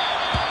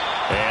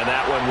 And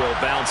that one will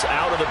bounce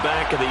out of the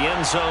back of the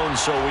end zone,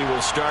 so we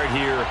will start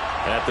here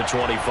at the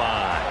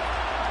 25.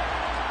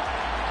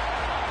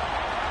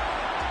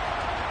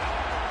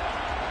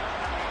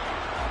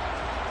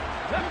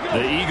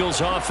 The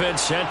Eagles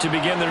offense set to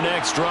begin their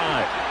next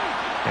drive.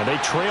 And they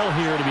trail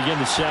here to begin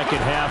the second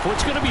half.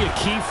 What's going to be a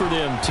key for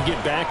them to get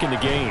back in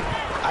the game?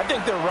 I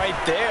think they're right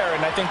there,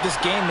 and I think this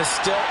game is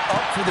still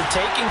up for the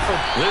taking.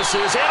 This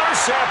is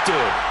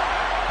intercepted.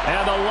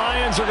 And the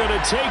Lions are going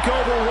to take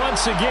over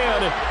once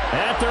again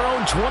at their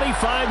own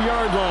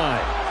 25-yard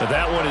line. But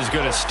that one is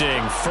going to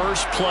sting.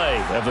 First play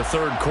of the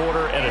third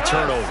quarter and a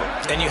turnover.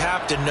 And you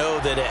have to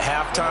know that at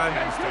halftime,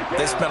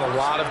 they spent a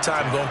lot of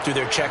time going through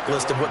their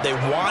checklist of what they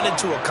wanted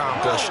to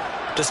accomplish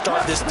to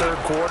start this third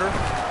quarter.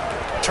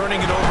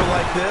 Turning it over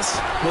like this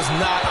was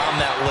not on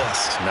that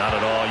list. Not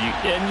at all.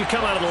 And you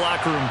come out of the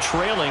locker room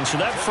trailing, so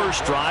that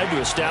first drive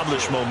to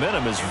establish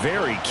momentum is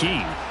very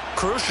key.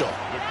 Crucial.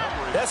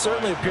 That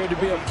certainly appeared to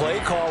be a play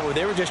call where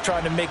they were just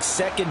trying to make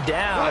second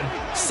down,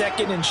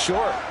 second and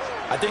short.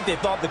 I think they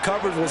thought the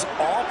coverage was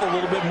off a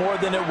little bit more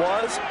than it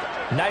was.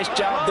 Nice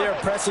job there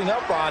pressing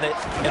up on it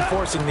and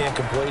forcing the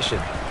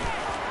incompletion.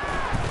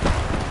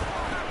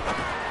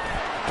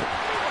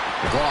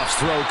 Goff's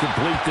throw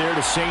complete there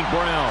to St.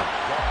 Brown.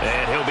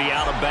 And he'll be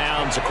out of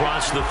bounds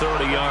across the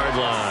 30-yard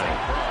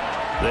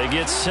line. They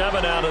get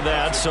 7 out of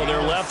that, so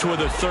they're left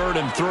with a 3rd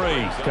and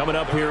 3. Coming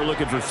up here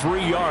looking for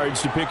 3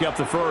 yards to pick up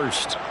the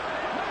first.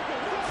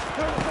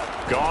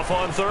 Goff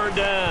on 3rd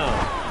down.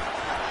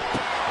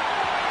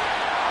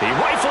 He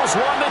rifles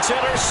one that's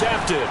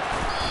intercepted.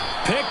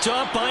 Picked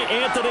up by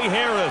Anthony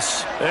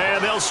Harris.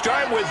 And they'll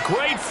start with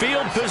great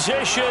field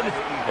position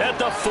at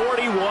the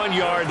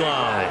 41-yard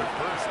line.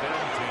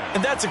 And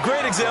that's a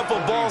great example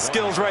of ball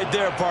skills right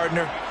there,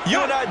 partner.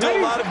 You and I do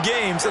a lot of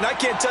games, and I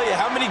can't tell you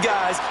how many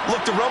guys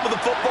look to run with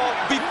the football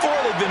before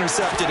they've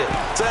intercepted it.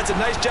 So that's a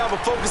nice job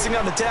of focusing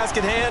on the task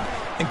at hand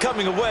and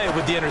coming away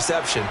with the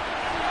interception.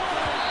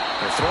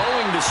 They're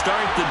throwing to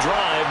start the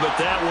drive, but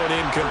that one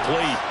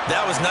incomplete.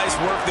 That was nice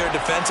work there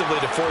defensively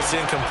to force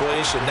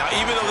incompletion. Now,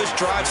 even though this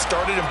drive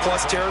started in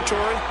plus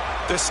territory,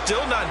 they're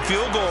still not in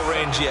field goal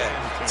range yet.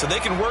 So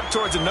they can work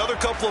towards another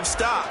couple of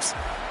stops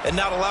and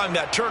not allowing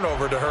that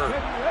turnover to hurt.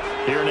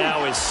 Here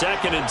now is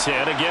 2nd and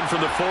 10, again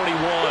from the 41.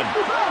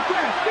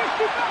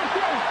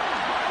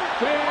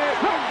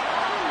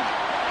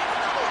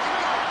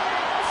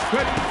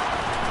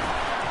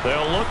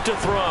 They'll look to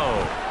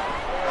throw.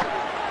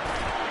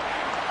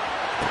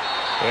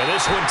 And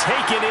this one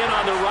taken in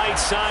on the right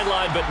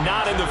sideline, but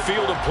not in the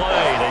field of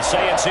play. They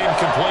say it's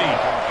incomplete.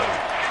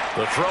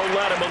 The throw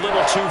led him a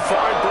little too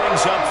far. It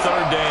brings up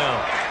 3rd down.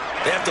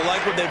 They have to like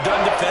what they've done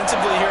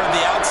defensively here at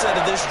the outset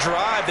of this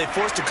drive. They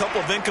forced a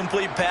couple of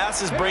incomplete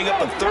passes, bring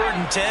up a 3rd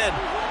and 10.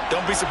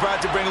 Don't be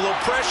surprised to bring a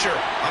little pressure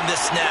on this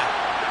snap.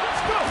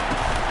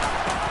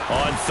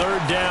 On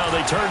 3rd down,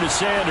 they turn to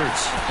Sanders.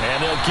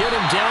 And they'll get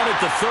him down at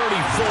the 34,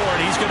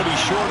 and he's going to be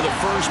short of the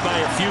first by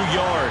a few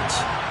yards.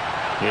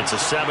 It's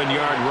a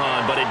 7-yard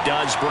run, but it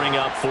does bring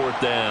up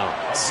 4th down.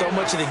 So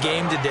much of the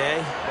game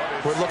today,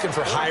 we're looking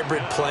for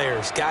hybrid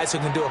players, guys who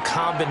can do a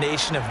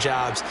combination of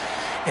jobs.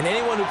 And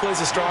anyone who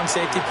plays a strong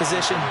safety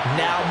position,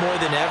 now more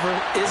than ever,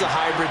 is a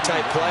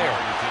hybrid-type player.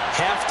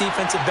 Half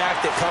defensive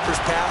back that covers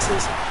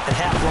passes and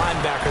half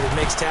linebacker that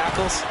makes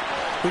tackles.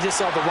 We just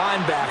saw the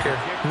linebacker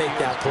make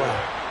that play.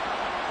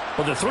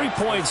 Well, the 3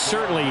 points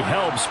certainly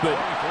helps, but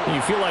you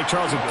feel like,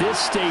 Charles, at this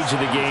stage of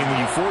the game, when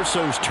you force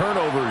those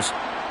turnovers,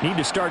 you need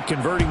to start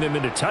converting them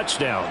into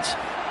touchdowns.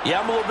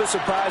 Yeah, I'm a little bit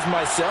surprised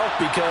myself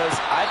because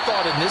I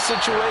thought in this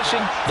situation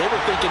they were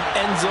thinking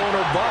end zone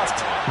or bust.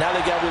 Now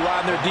they got to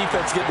rely on their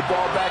defense to get the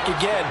ball back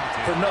again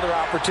for another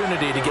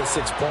opportunity to get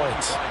 6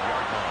 points.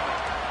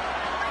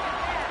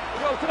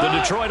 The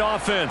Detroit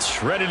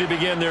offense ready to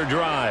begin their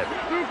drive.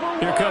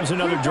 Here comes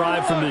another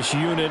drive from this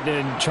unit,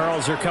 and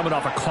Charles, they're coming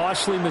off a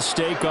costly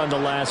mistake on the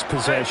last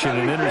possession,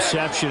 an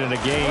interception in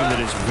a game that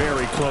is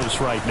very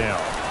close right now.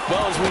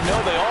 Well, as we know,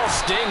 they all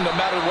sting no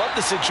matter what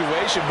the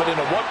situation, but in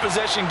a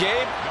one-possession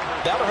game,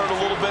 that'll hurt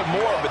a little bit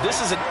more. But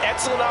this is an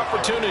excellent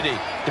opportunity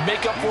to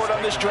make up for it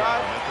on this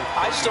drive.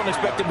 I just don't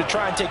expect them to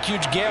try and take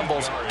huge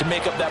gambles to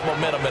make up that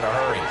momentum in a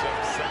hurry.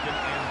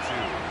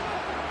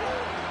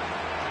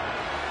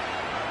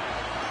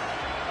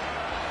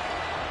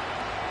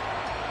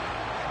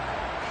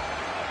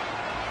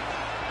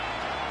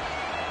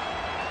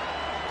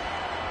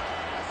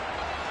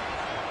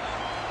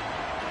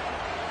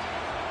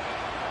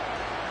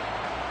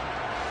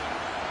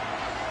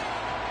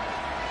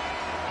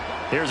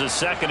 Here's a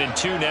 2nd and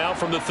 2 now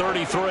from the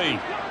 33.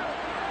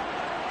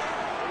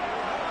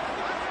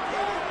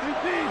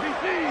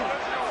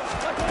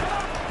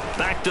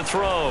 Back to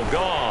throw.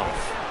 Goff.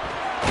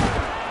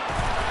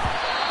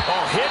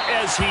 Oh, hit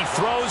as he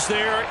throws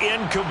there.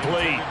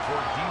 Incomplete.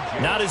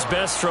 Not his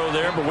best throw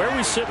there, but where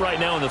we sit right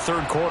now in the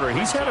 3rd quarter,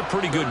 he's had a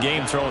pretty good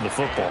game throwing the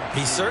football.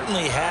 He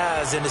certainly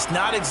has, and it's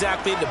not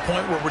exactly at the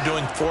point where we're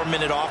doing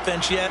 4-minute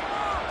offense yet,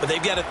 but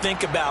they've got to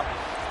think about,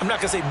 I'm not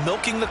going to say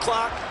milking the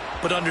clock,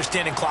 but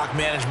understanding clock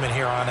management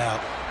here on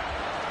out.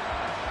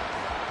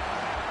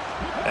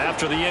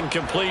 After the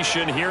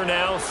incompletion, here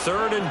now,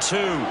 3rd and 2.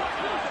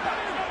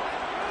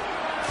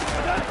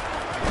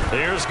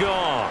 Here's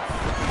Goff.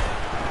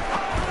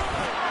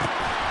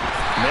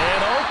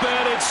 And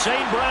open, it's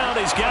St. Brown.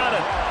 He's got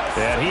it.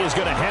 And he is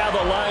going to have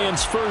the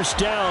Lions first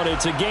down.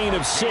 It's a gain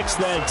of 6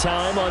 that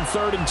time on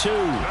 3rd and 2.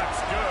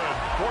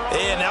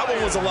 And that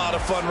one was a lot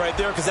of fun right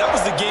there because that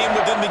was the game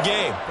within the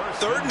game.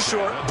 3rd and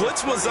short,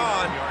 blitz was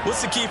on.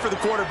 What's the key for the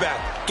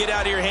quarterback? Get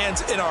out of your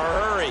hands in a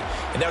hurry.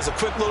 And that was a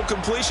quick little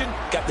completion.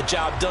 Got the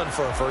job done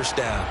for a first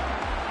down.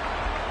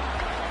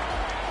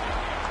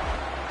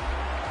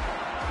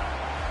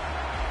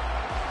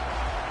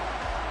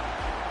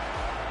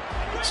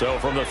 So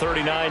from the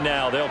 39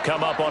 now, they'll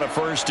come up on a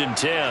 1st and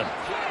 10.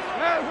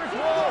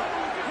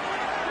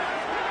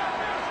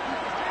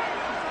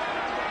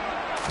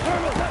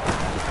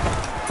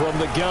 From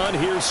the gun,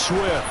 here's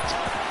Swift.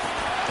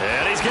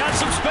 And he's got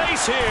some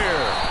space here.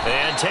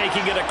 And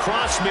taking it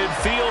across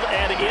midfield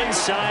and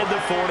inside the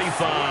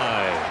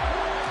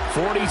 45.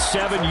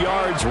 47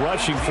 yards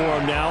rushing for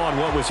him now on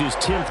what was his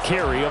 10th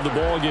carry of the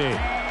ball game.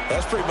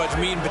 That's pretty much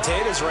meat and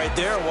potatoes right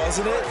there,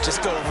 wasn't it?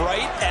 Just go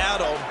right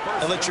at him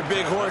and let your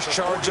big horse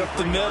charge up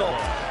the middle.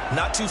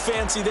 Not too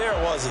fancy there,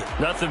 was it?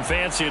 Nothing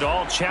fancy at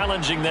all,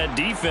 challenging that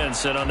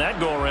defense. And on that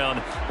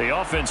go-around, the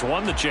offense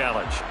won the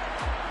challenge.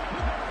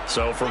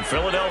 So from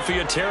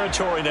Philadelphia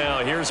territory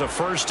now, here's a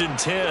 1st and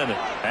 10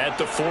 at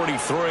the 43.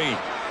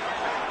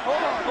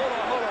 Hold on.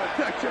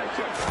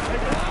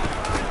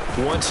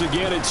 Check. Once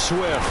again, it's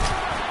Swift.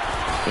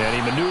 And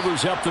he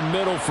maneuvers up the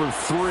middle for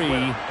 3,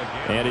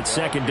 and it's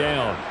 2nd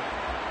down.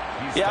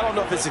 Yeah, I don't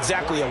know if it's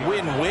exactly a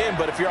win-win,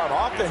 but if you're on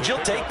offense, you'll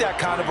take that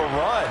kind of a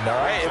run, all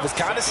right? It was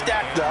kind of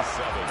stacked up,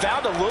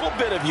 found a little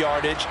bit of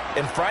yardage,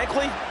 and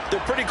frankly, they're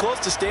pretty close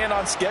to staying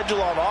on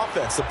schedule on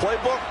offense. The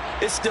playbook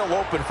is still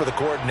open for the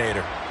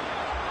coordinator.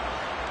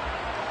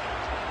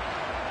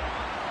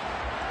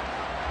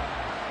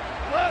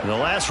 The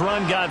last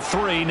run got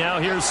 3. Now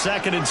here's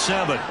 2nd and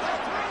 7.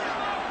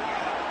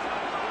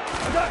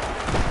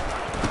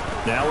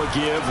 Now a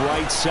give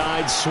right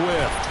side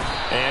Swift.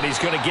 And he's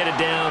going to get it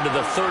down to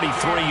the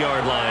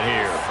 33-yard line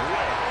here.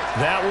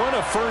 That one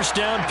a first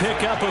down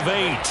pickup of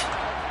 8.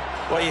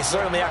 Well, you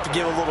certainly have to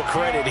give a little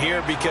credit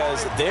here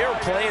because they're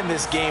playing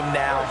this game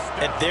now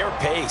at their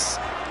pace.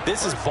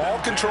 This is ball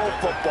control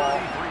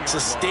football,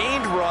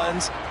 sustained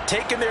runs,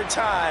 taking their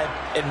time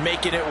and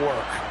making it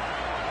work.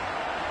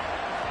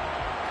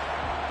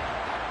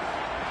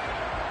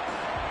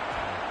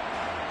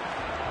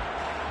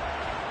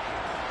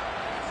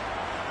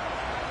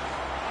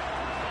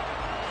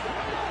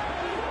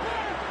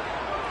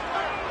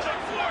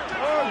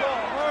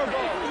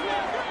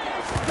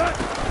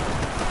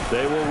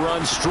 They will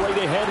run straight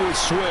ahead with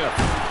Swift.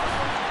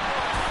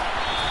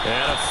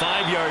 And a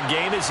 5-yard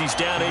gain as he's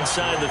down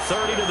inside the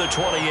 30 to the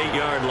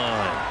 28-yard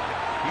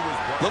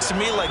line. Looks to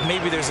me like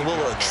maybe there's a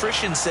little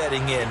attrition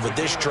setting in with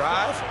this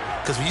drive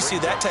because when you see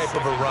that type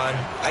of a run,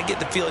 I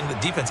get the feeling the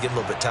defense getting a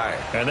little bit tired.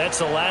 And that's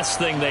the last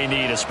thing they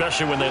need,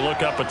 especially when they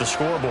look up at the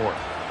scoreboard.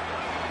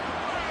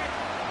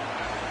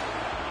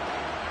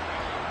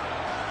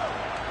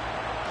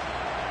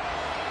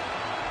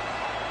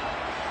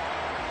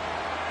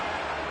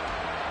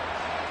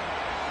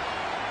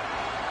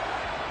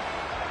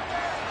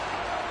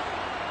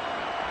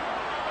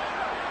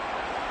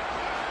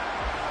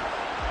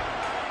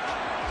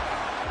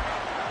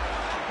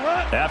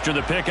 After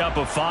the pickup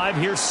of 5,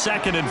 here's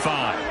 2nd and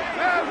 5.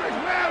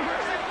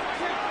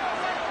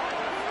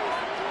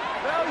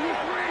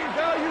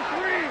 Value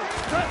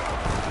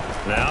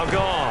 3. Now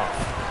gone.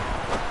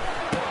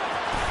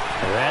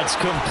 That's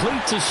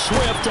complete to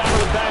Swift out of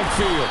the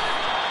backfield.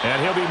 And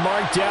he'll be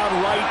marked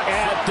down right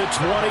at the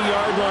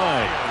 20-yard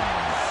line.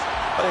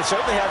 Well, they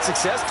certainly had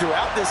success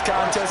throughout this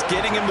contest,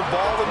 getting him the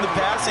ball in the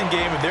passing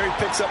game, and there he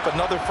picks up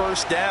another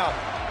first down.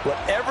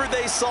 Whatever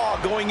they saw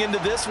going into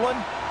this one,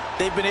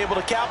 they've been able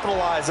to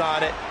capitalize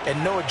on it,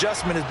 and no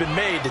adjustment has been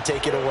made to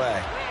take it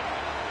away.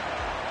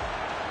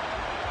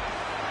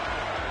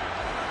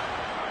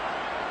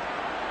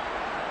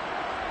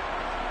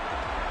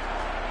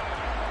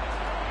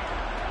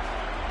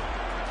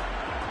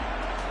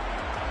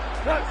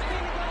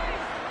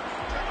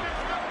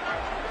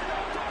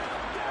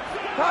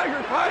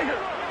 Tiger.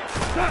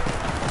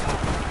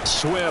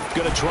 Swift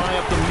going to try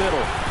up the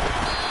middle.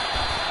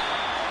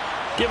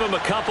 Give him a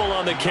couple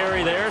on the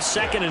carry there.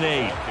 2nd and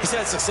 8. He's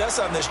had success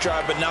on this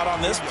drive, but not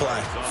on this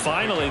play.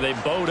 Finally, they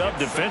bowed up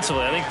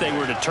defensively. I think they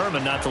were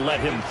determined not to let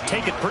him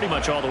take it pretty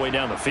much all the way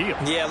down the field.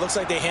 Yeah, it looks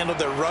like they handled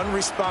their run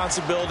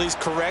responsibilities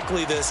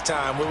correctly this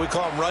time. What we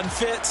call them run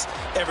fits,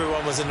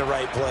 everyone was in the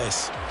right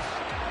place.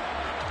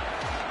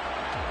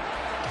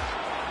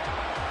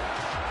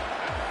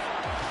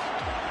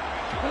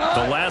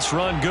 The last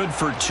run good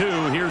for 2.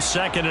 Here's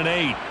 2nd and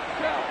 8.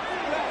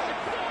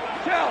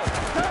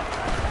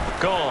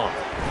 Gone.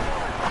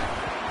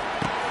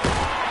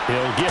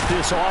 He'll get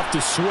this off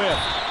to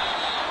Swift.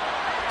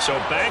 So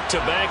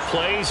back-to-back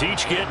plays,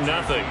 each get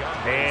nothing.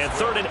 And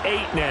 3rd and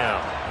 8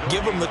 now.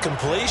 Give them the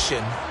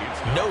completion,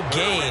 no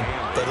gain,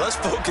 but let's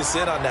focus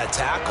in on that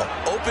tackle.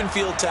 Open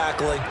field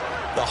tackling,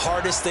 the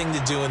hardest thing to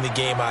do in the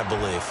game, I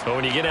believe. But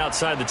when you get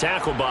outside the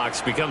tackle box,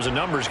 it becomes a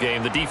numbers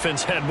game. The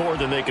defense had more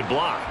than they could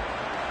block.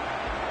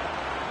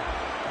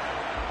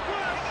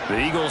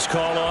 The Eagles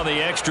call on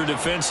the extra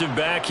defensive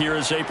back here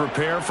as they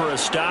prepare for a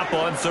stop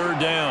on third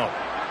down.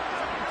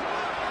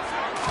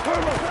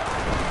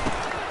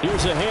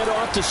 Here's a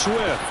handoff to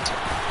Swift.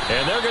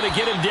 And they're going to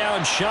get him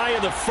down shy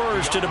of the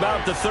first at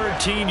about the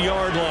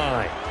 13-yard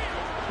line.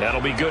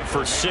 That'll be good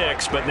for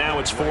 6, but now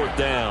it's fourth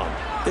down.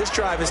 This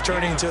drive is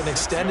turning into an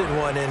extended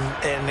one,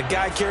 and the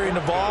guy carrying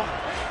the ball,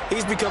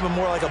 he's becoming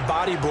more like a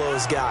body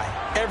blows guy.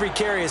 Every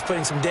carry is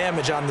putting some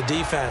damage on the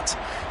defense.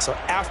 So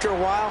after a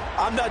while,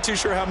 I'm not too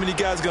sure how many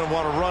guys are going to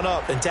want to run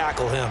up and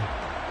tackle him.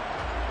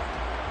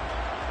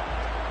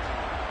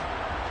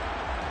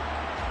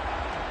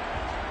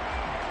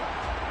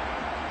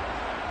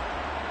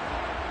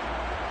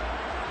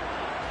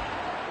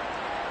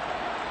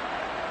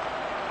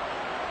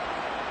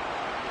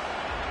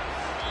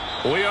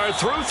 We are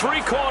through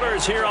 3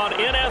 quarters here on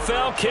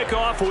NFL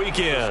Kickoff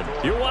Weekend.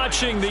 You're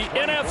watching the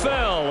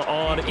NFL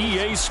on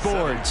EA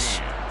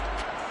Sports.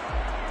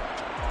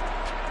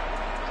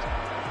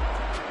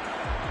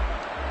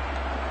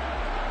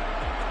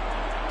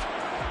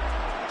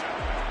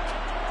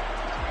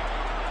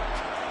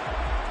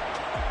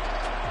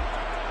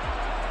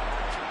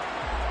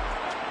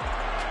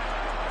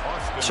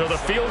 So the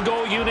field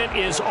goal unit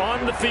is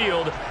on the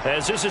field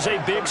as this is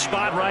a big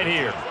spot right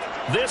here.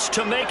 This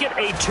to make it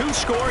a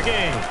 2-score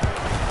game.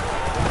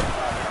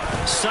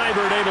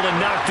 Seibert able to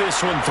knock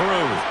this one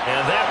through,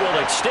 and that will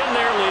extend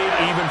their lead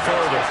even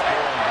further.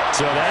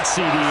 So that's,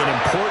 CD, an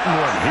important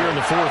one here in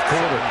the fourth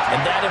quarter. And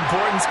that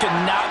importance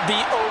cannot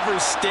be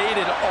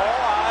overstated. All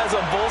eyes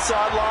on both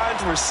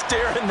sidelines were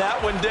staring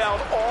that one down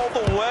all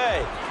the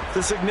way.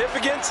 The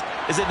significance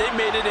is that they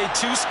made it a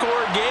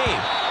 2-score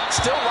game.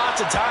 Still lots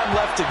of time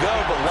left to go,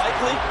 but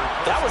likely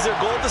that was their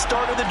goal at the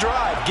start of the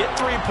drive. Get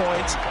 3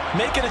 points,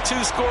 make it a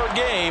 2-score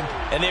game,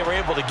 and they were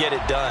able to get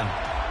it done.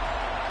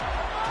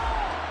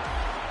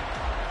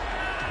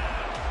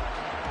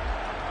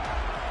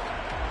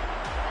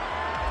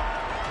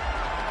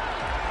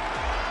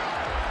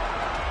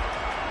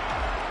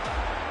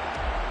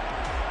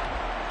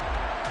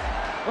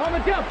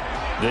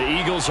 The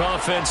Eagles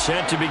offense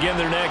set to begin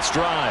their next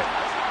drive.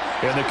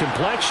 And the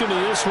complexion of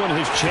this one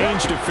has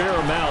changed a fair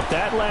amount.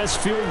 That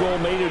last field goal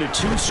made it a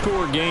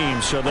 2-score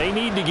game, so they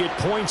need to get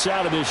points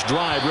out of this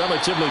drive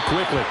relatively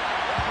quickly.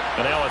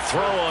 And now a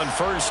throw on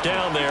first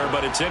down there,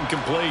 but it's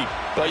incomplete.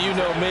 But you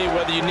know me,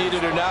 whether you need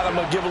it or not, I'm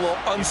going to give a little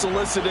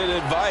unsolicited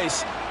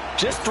advice.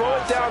 Just throw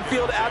it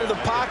downfield out of the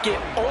pocket,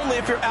 only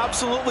if you're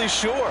absolutely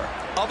sure.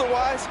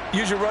 Otherwise,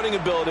 use your running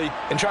ability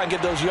and try and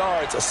get those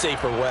yards a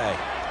safer way.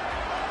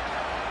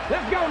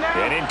 Let's go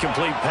now. An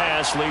incomplete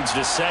pass leads to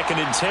 2nd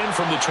and 10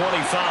 from the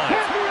 25.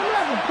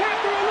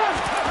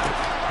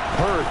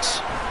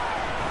 Hurts.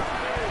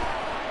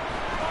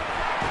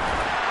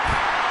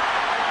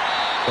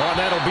 Well,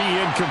 that'll be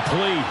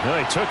incomplete.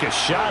 Well, he took a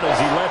shot as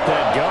he let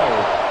that go.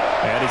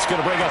 And it's going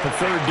to bring up a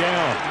third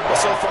down. Well,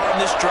 so far in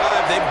this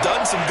drive, they've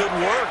done some good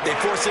work. They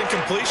force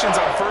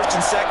incompletions on 1st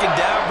and 2nd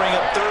down, bring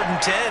up 3rd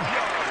and 10.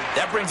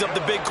 That brings up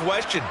the big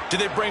question. Do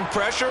they bring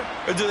pressure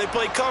or do they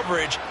play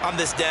coverage on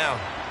this down?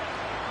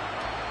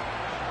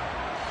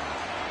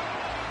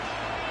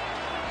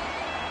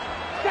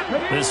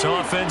 This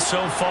offense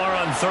so far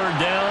on third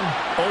down,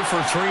 0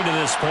 for 3 to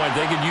this point.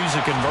 They could use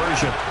a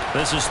conversion.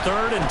 This is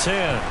 3rd and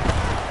 10.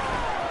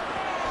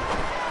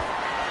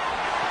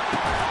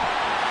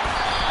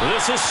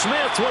 This is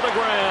Smith with a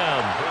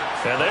grab.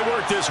 And they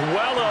work this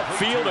well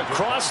upfield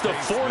across the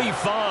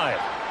 45.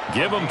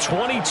 Give them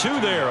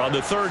 22 there on the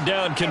 3rd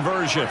down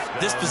conversion.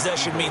 This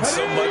possession means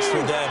so much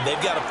for them.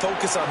 They've got to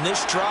focus on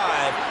this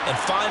drive and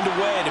find a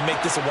way to make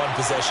this a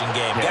one-possession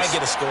game. Yes. Got to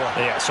get a score.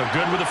 Yeah, so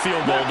good with a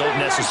field goal. Don't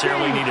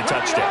necessarily need a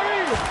touchdown.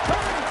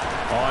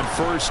 On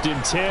 1st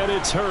and 10,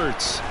 it's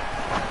Hurts.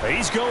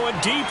 He's going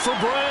deep for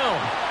Brown.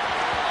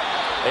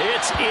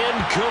 It's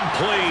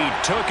incomplete.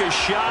 Took a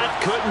shot,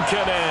 couldn't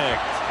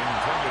connect.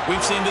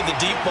 We've seen that the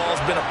deep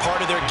ball's been a part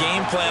of their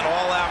game plan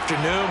all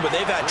afternoon, but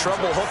they've had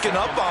trouble hooking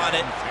up on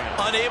it,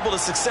 unable to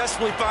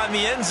successfully find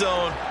the end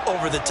zone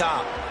over the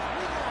top.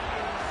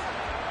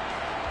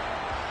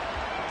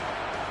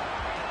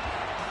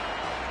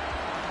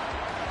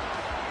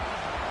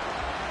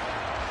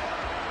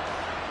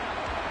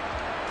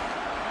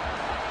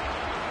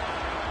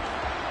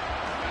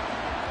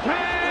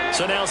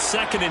 So now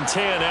 2nd and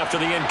 10 after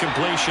the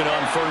incompletion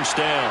on 1st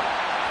down.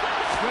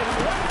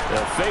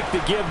 They'll fake the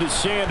give to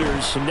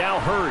Sanders, and now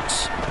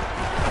Hurts.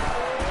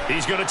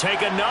 He's going to take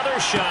another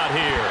shot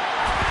here.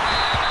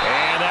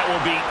 And that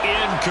will be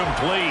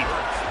incomplete.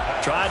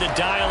 Tried to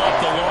dial up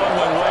the long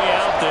one way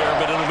out there,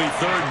 but it'll be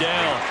 3rd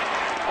down.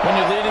 When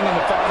you're leading in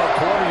the final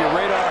quarter, your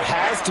radar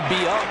has to be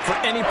up for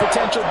any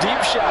potential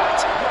deep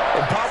shots.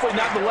 And probably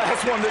not the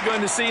last one they're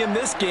going to see in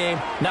this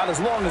game, not as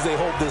long as they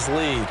hold this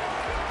lead.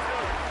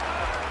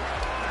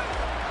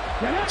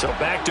 So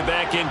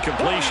back-to-back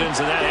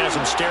incompletions, and that has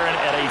them staring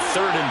at a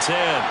 3rd and 10.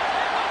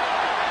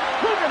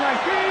 Look at my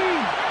team.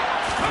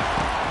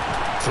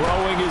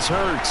 Throwing is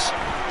Hurts.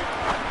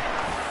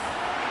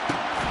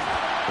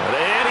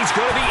 And he's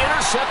going to be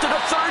intercepted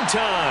a 3rd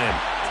time.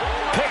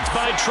 Picked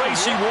by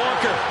Tracy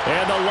Walker.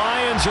 And the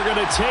Lions are going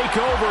to take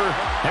over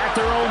at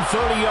their own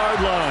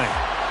 30-yard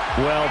line.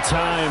 Well,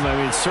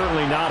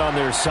 certainly not on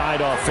their side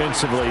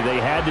offensively. They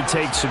had to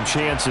take some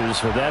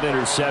chances, but that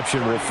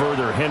interception will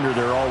further hinder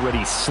their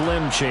already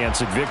slim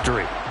chance at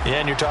victory.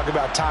 Yeah, and you're talking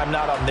about time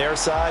not on their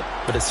side,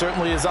 but it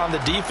certainly is on the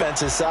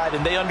defense's side,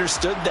 and they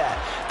understood that.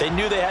 They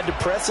knew they had to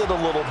press it a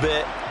little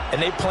bit,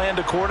 and they planned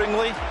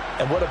accordingly,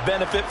 and what a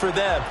benefit for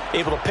them,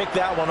 able to pick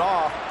that one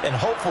off and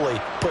hopefully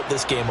put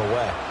this game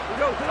away.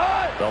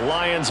 The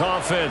Lions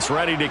offense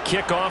ready to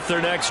kick off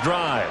their next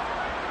drive.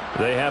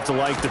 They have to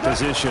like the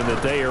position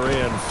that they are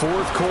in.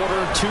 Fourth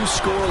quarter,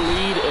 2-score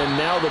lead, and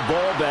now the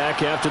ball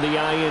back after the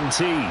INT.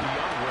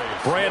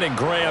 Brandon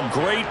Graham,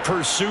 great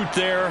pursuit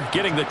there,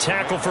 getting the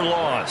tackle for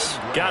loss.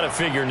 Got to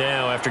figure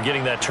now, after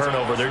getting that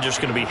turnover, they're just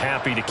going to be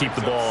happy to keep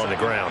the ball on the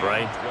ground,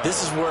 right?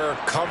 This is where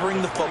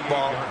covering the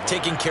football,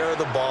 taking care of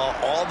the ball,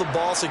 all the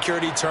ball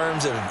security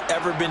terms that have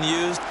ever been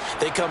used,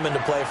 they come into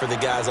play for the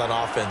guys on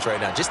offense right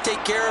now. Just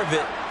take care of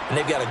it, and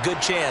they've got a good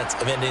chance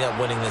of ending up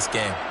winning this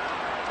game.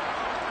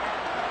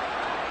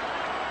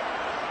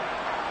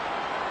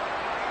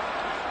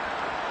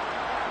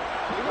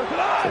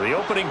 So the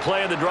opening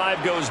play of the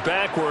drive goes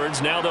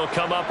backwards. Now they'll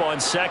come up on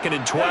 2nd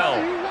and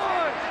 12.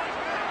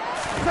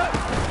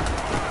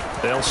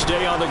 They'll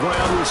stay on the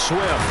ground with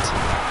Swift.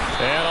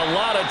 And a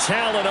lot of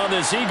talent on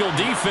this Eagle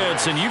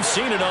defense, and you've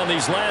seen it on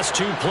these last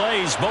 2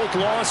 plays, both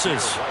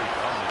losses.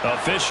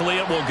 Officially,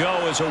 it will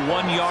go as a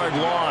 1-yard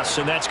loss,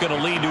 and that's going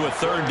to lead to a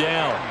 3rd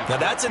down. Now,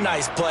 that's a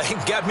nice play.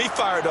 Got me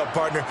fired up,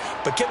 partner.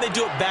 But can they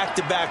do it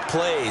back-to-back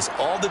plays?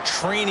 All the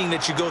training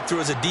that you go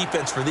through as a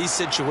defense for these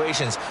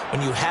situations,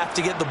 when you have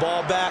to get the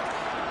ball back,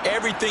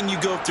 everything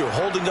you go through,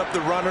 holding up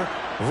the runner,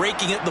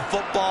 raking at the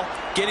football,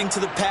 getting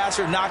to the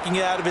passer, knocking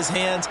it out of his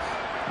hands,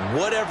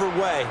 whatever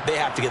way, they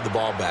have to get the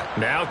ball back.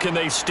 Now can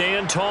they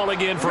stand tall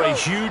again for a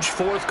huge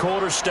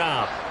fourth-quarter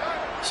stop?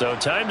 So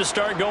time to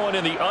start going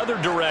in the other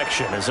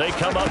direction as they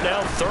come up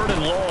now 3rd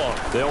and long.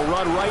 They'll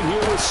run right here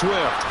with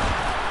Swift.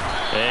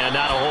 And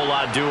not a whole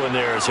lot doing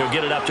there, so he'll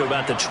get it up to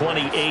about the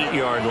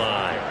 28-yard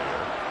line.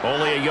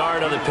 Only a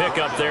yard on the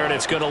pickup there, and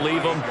it's going to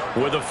leave him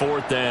with a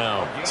 4th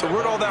down. So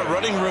where'd all that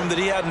running room that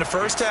he had in the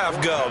first half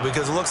go?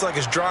 Because it looks like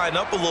it's drying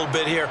up a little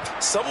bit here.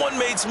 Someone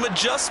made some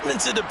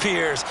adjustments, it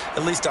appears,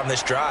 at least on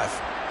this drive.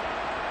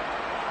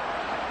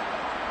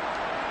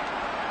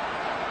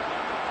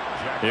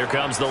 Here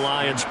comes the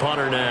Lions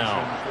punter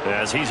now,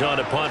 as he's on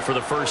to punt for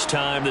the first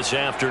time this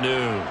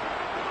afternoon.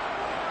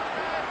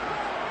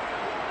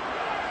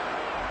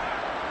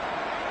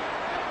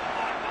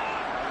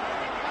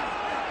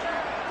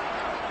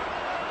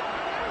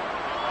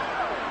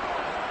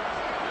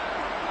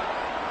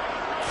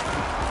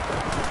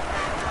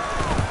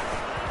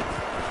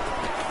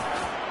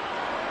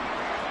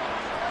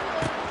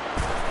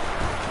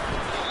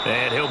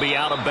 And he'll be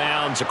out of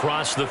bounds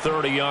across the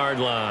 30-yard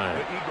line.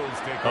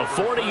 A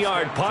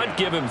 40-yard punt,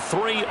 give him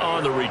 3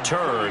 on the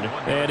return.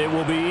 And it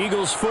will be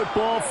Eagles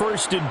football,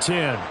 1st and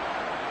 10.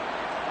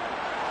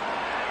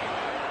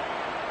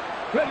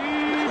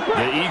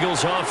 The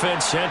Eagles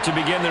offense set to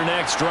begin their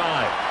next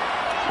drive.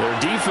 Their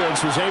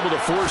defense was able to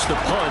force the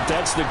punt.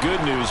 That's the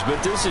good news.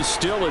 But this is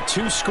still a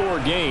 2-score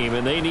game,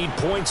 and they need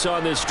points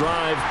on this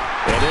drive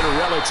and in a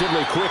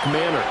relatively quick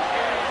manner.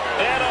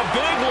 And a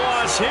big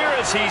loss here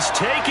as he's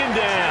taken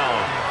down.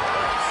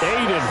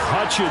 Aiden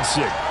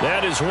Hutchinson.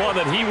 That is one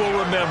that he will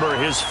remember.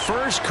 His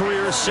first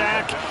career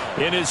sack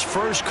in his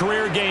first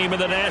career game in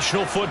the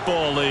National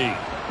Football League.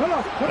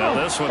 Now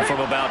this one from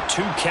about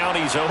 2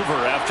 counties over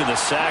after the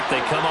sack.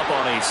 They come up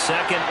on a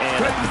 2nd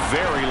and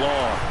very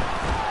long.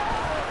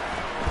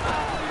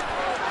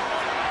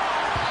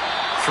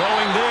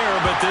 Throwing there,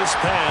 but this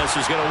pass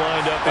is going to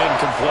wind up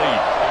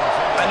incomplete.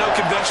 I know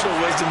conventional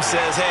wisdom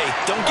says, hey,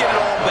 don't get it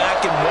all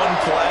back in one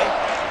play.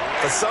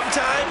 But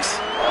sometimes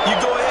you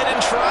go ahead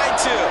and try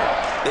to.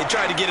 They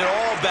tried to get it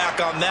all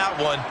back on that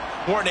one.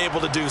 Weren't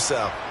able to do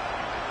so.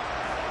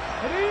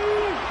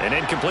 An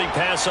incomplete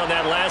pass on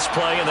that last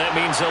play, and that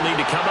means they'll need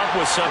to come up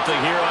with something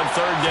here on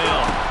 3rd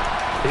down.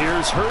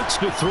 Here's Hurts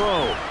to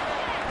throw.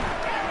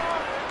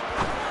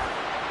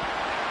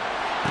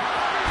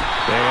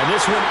 And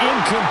this one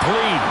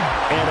incomplete.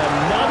 And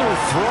another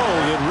throw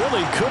that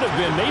really could have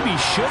been, maybe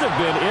should have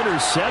been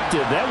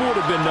intercepted. That would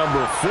have been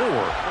number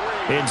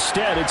 4.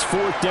 Instead, it's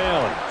 4th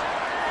down.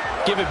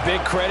 Give it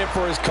big credit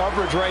for his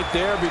coverage right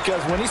there,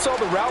 because when he saw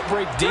the route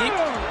break deep,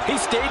 he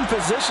stayed in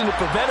position to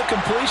prevent a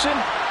completion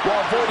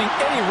while avoiding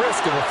any risk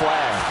of a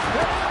flag.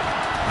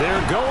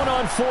 They're going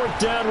on 4th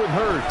down with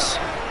Hurts.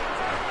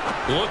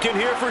 Looking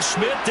here for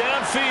Smith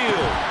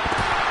downfield.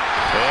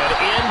 And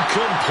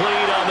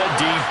incomplete on the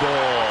deep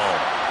ball.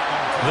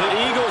 The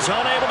Eagles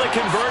unable to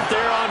convert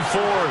there on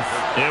 4th.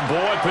 And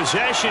boy,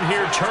 possession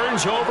here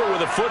turns over with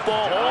the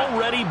football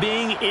already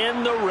being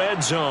in the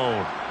red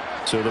zone.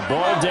 So the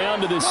ball down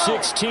to the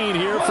 16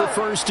 here for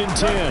 1st and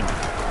 10.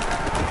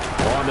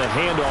 on the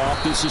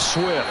handoff. This is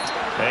Swift.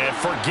 And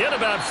forget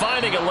about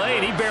finding a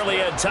lane. He barely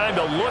had time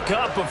to look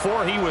up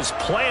before he was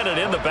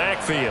planted in the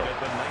backfield.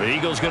 The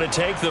Eagles going to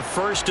take the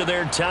first of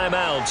their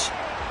timeouts.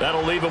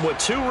 That'll leave them with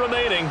 2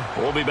 remaining.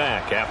 We'll be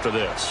back after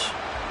this.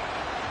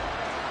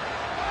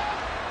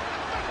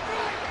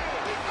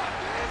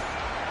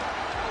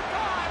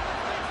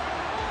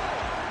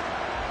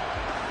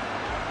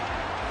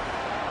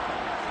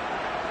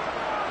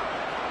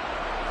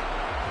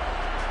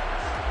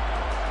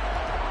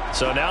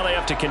 So now they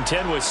have to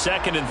contend with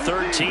 2nd and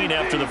 13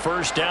 after the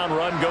first down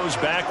run goes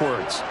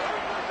backwards.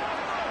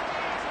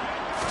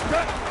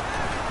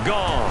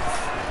 Goff.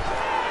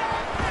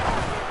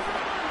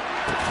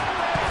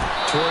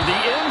 Toward the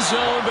end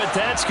zone, but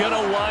that's going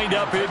to wind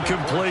up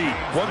incomplete.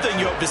 One thing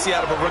you hope to see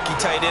out of a rookie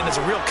tight end is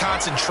a real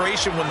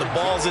concentration when the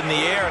ball's in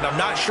the air, and I'm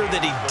not sure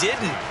that he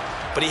didn't,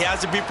 but he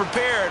has to be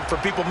prepared for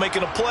people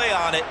making a play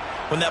on it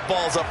when that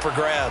ball's up for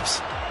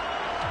grabs.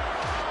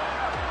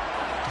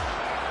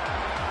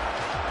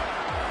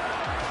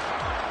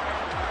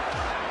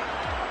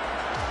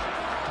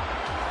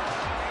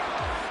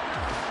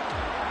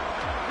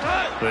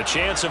 The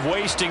chance of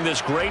wasting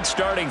this great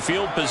starting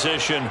field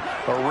position,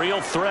 a real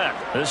threat.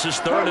 This is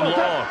 3rd and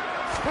long.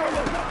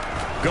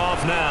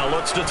 Goff now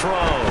looks to throw.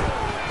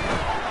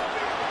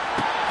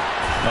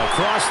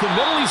 Across the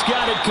middle, he's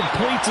got it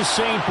complete to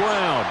St.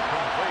 Brown.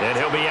 And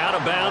he'll be out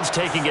of bounds,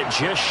 taking it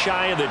just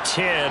shy of the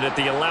 10 at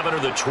the 11 or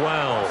the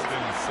 12.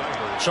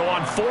 So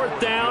on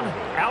 4th down,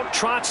 out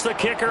trots the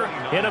kicker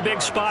in a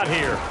big spot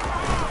here.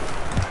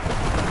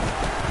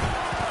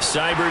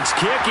 Seibert's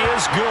kick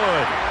is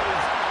good.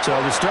 So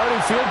the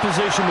starting field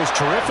position was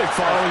terrific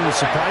following the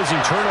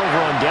surprising turnover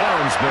on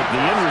downs, but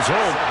the end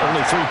result,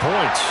 only 3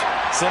 points.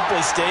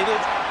 Simply stated,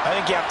 I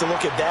think you have to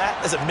look at that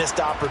as a missed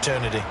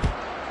opportunity.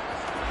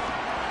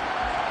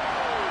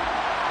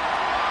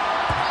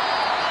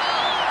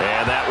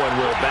 And that one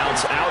will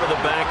bounce out of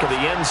the back of the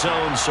end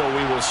zone, so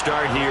we will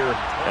start here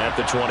at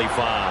the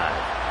 25.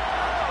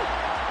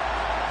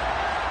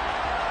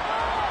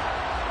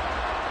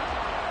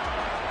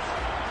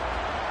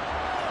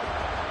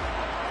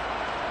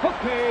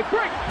 Okay,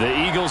 great. The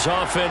Eagles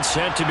offense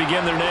set to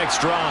begin their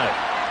next drive.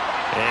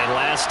 And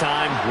last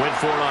time, went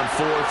for it on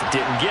 4th,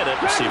 didn't get it.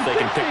 See if they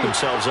can pick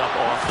themselves up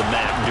off the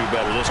mat and do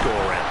better this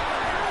go-around.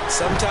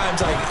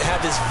 Sometimes I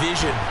have this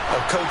vision of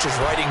coaches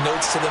writing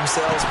notes to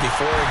themselves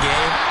before a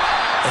game,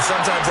 and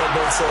sometimes that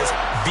note says,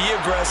 be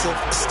aggressive,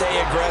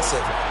 stay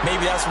aggressive.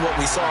 Maybe that's what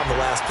we saw in the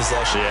last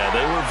possession. Yeah,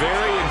 they were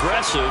very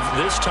aggressive.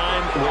 This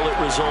time, will it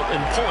result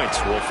in points?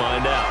 We'll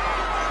find out.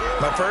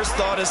 My first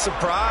thought is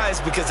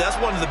surprise, because that's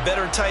one of the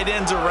better tight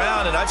ends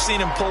around, and I've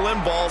seen him pull in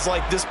balls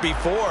like this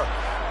before.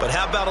 But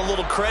how about a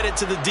little credit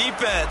to the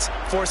defense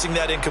forcing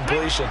that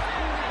incompletion?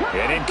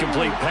 An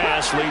incomplete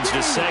pass leads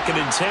to 2nd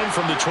and 10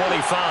 from the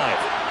 25.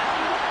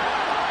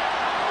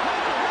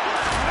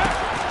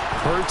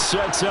 Hurts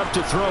sets up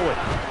to throw it.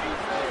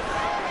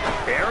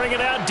 Airing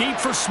it out deep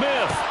for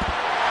Smith.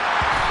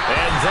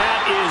 And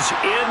that is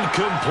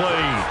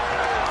incomplete.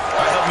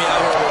 Help me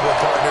out here, little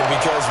partner,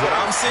 because what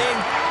I'm seeing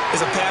is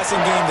a passing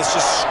game that's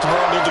just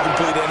struggled to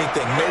complete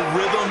anything. No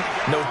rhythm,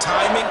 no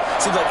timing.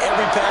 Seems like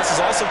every pass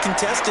is also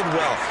contested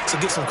well. So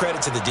give some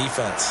credit to the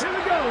defense.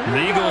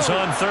 The Eagles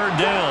on 3rd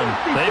down.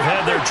 They've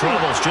had their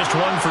troubles. Just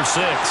 1 for 6.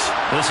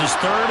 This is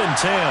 3rd and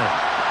 10.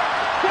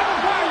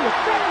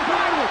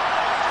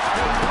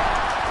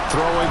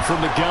 Throwing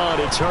from the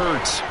gun, it's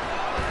Hurts.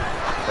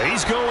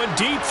 He's going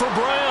deep for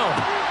Brown.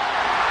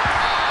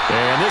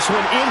 And this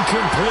one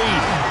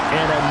incomplete.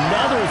 And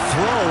another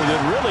throw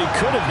that really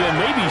could have been,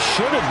 maybe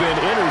should have been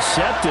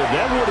intercepted.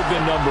 That would have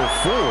been number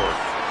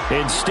 4.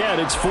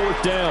 Instead, it's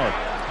 4th down.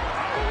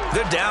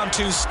 They're down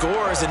 2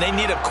 scores, and they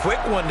need a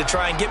quick one to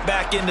try and get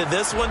back into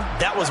this one.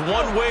 That was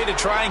one way to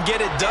try and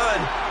get it done.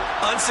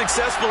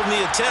 Unsuccessful in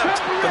the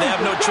attempt, but they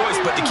have no choice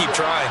but to keep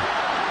trying.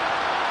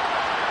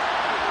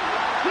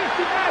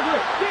 60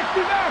 Maverick,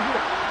 60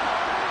 Maverick.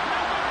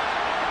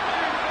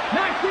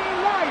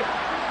 19 Lions.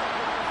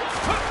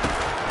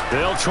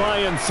 They'll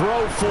try and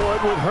throw for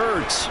it with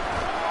Hurts.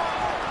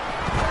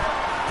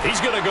 He's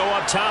going to go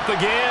up top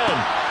again.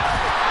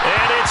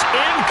 And it's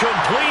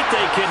incomplete.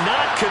 They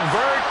cannot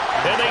convert,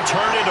 and they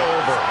turn it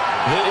over.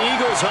 The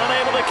Eagles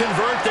unable to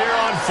convert there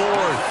on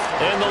 4th.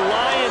 And the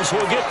Lions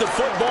will get the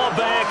football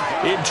back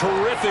in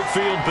terrific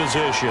field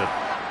position.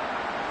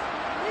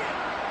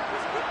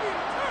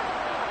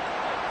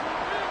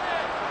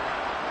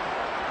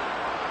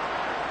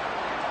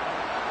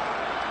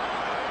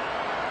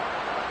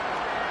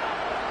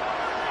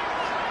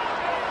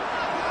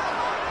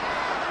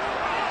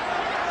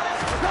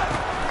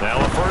 Now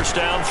a first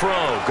down throw.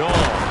 Gone.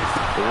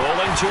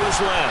 Rolling to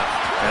his left.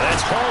 And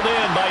that's hauled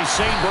in by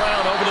St.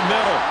 Brown over the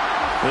middle.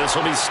 This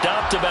will be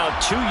stopped about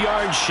 2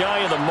 yards shy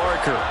of the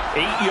marker.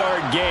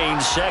 8-yard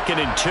gain, 2nd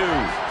and 2.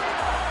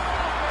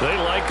 They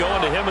like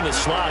going to him in the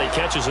slot. He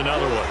catches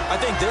another one. I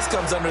think this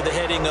comes under the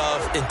heading of,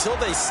 until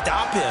they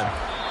stop him,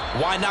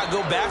 why not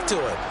go back to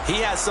it?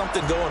 He has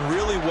something going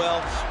really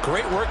well.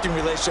 Great working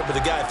relationship with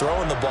the guy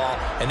throwing the ball,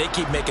 and they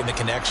keep making the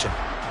connection.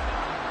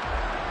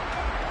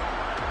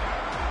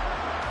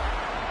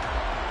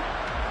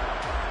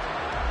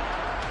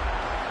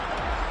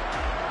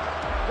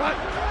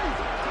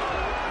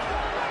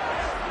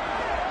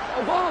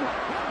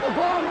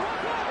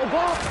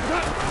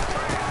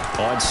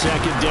 On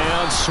second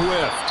down,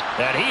 Swift.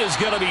 And he is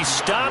going to be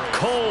stopped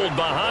cold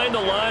behind the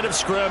line of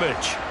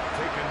scrimmage.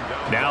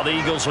 Now the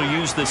Eagles will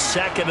use the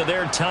second of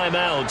their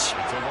timeouts.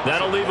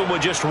 That'll leave them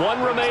with just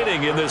one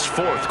remaining in this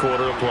fourth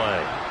quarter of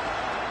play.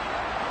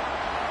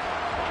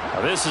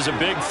 Now this is a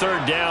big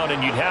third down,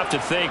 and you'd have to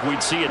think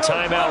we'd see a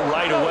timeout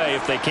right away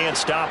if they can't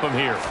stop him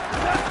here.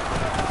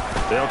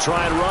 They'll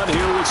try and run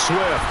here with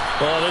Swift.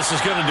 Well, this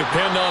is going to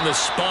depend on the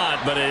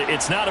spot, but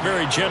it's not a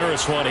very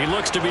generous one. He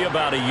looks to be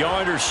about a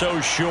yard or so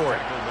short.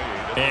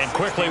 And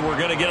quickly, we're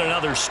going to get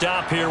another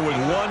stop here with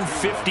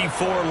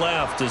 1:54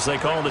 left as they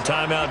call the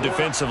timeout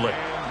defensively.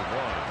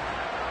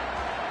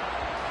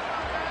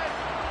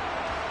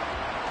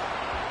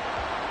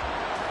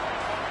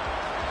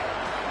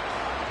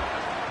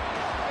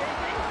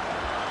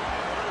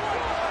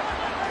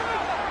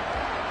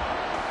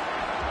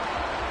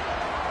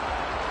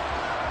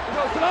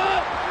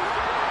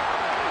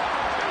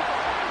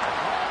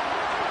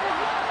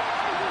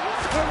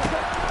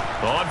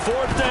 On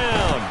fourth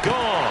down,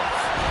 Goff.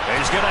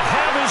 He's going to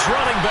have his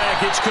running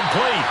back. It's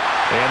complete.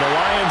 And the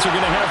Lions are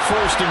going to have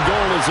first and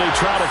goal as they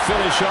try to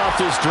finish off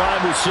this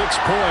drive with 6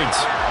 points.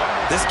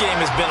 This game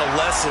has been a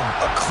lesson,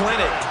 a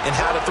clinic in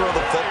how to throw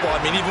the football.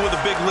 I mean, even with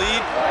a big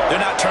lead,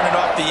 they're not turning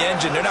off the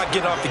engine. They're not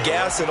getting off the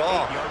gas at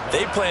all.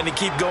 They plan to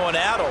keep going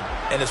at them,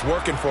 and it's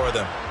working for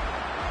them.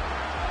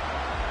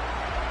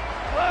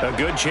 A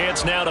good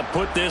chance now to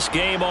put this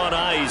game on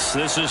ice.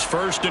 This is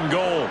first and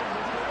goal.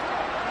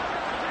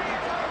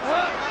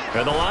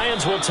 And the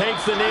Lions will take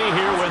the knee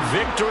here with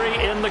victory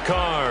in the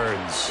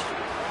cards.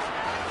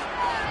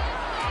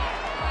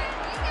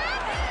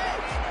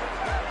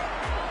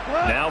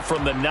 Now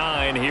from the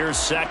 9, here's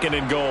second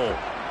and goal.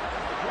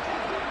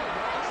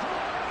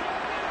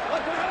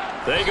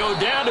 They go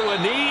down to a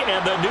knee,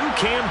 and the new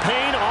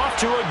campaign off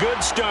to a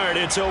good start.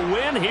 It's a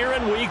win here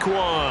in week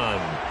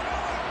 1.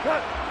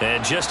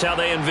 And just how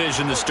they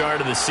envision the start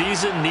of the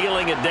season,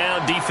 kneeling it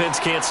down, defense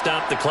can't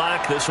stop the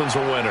clock. This one's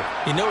a winner.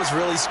 You know, it's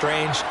really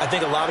strange. I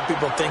think a lot of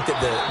people think that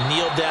the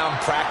kneel-down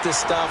practice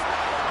stuff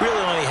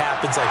really only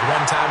happens like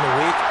one time a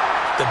week.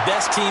 The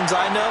best teams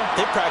I know,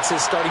 they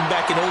practice starting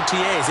back in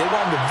OTAs. They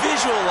want them to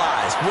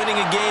visualize winning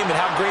a game and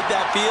how great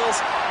that feels,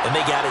 and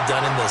they got it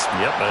done in this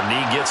one. Yep, a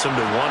knee gets them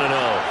to 1-0.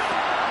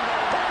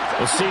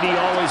 Well, CD,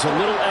 always a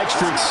little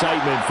extra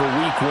excitement for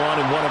week 1,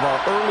 and one of our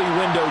early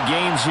window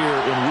games here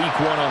in week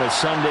 1 on a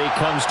Sunday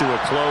comes to a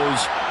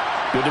close.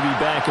 Good to be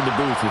back in the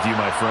booth with you,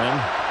 my friend.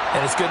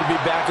 And it's good to be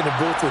back in the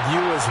booth with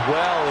you as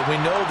well. And we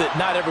know that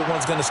not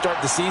everyone's going to start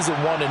the season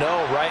 1-0,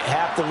 right?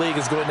 Half the league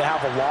is going to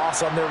have a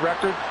loss on their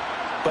record.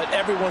 But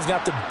everyone's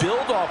got to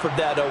build off of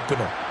that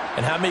opener.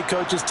 And how many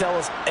coaches tell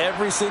us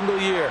every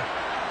single year,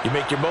 you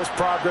make your most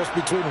progress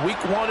between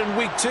week 1 and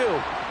week 2.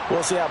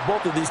 We'll see how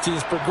both of these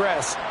teams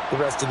progress the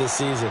rest of this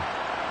season.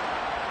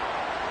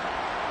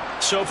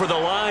 So for the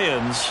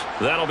Lions,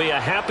 that'll be a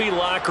happy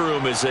locker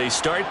room as they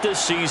start this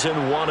season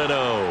 1-0.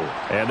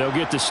 And they'll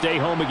get to stay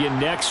home again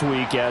next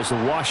week as the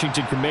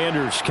Washington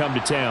Commanders come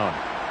to town.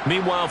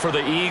 Meanwhile, for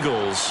the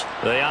Eagles,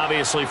 they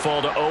obviously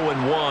fall to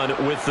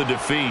 0-1 with the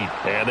defeat.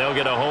 And they'll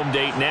get a home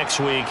date next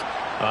week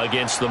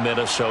against the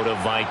Minnesota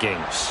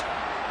Vikings.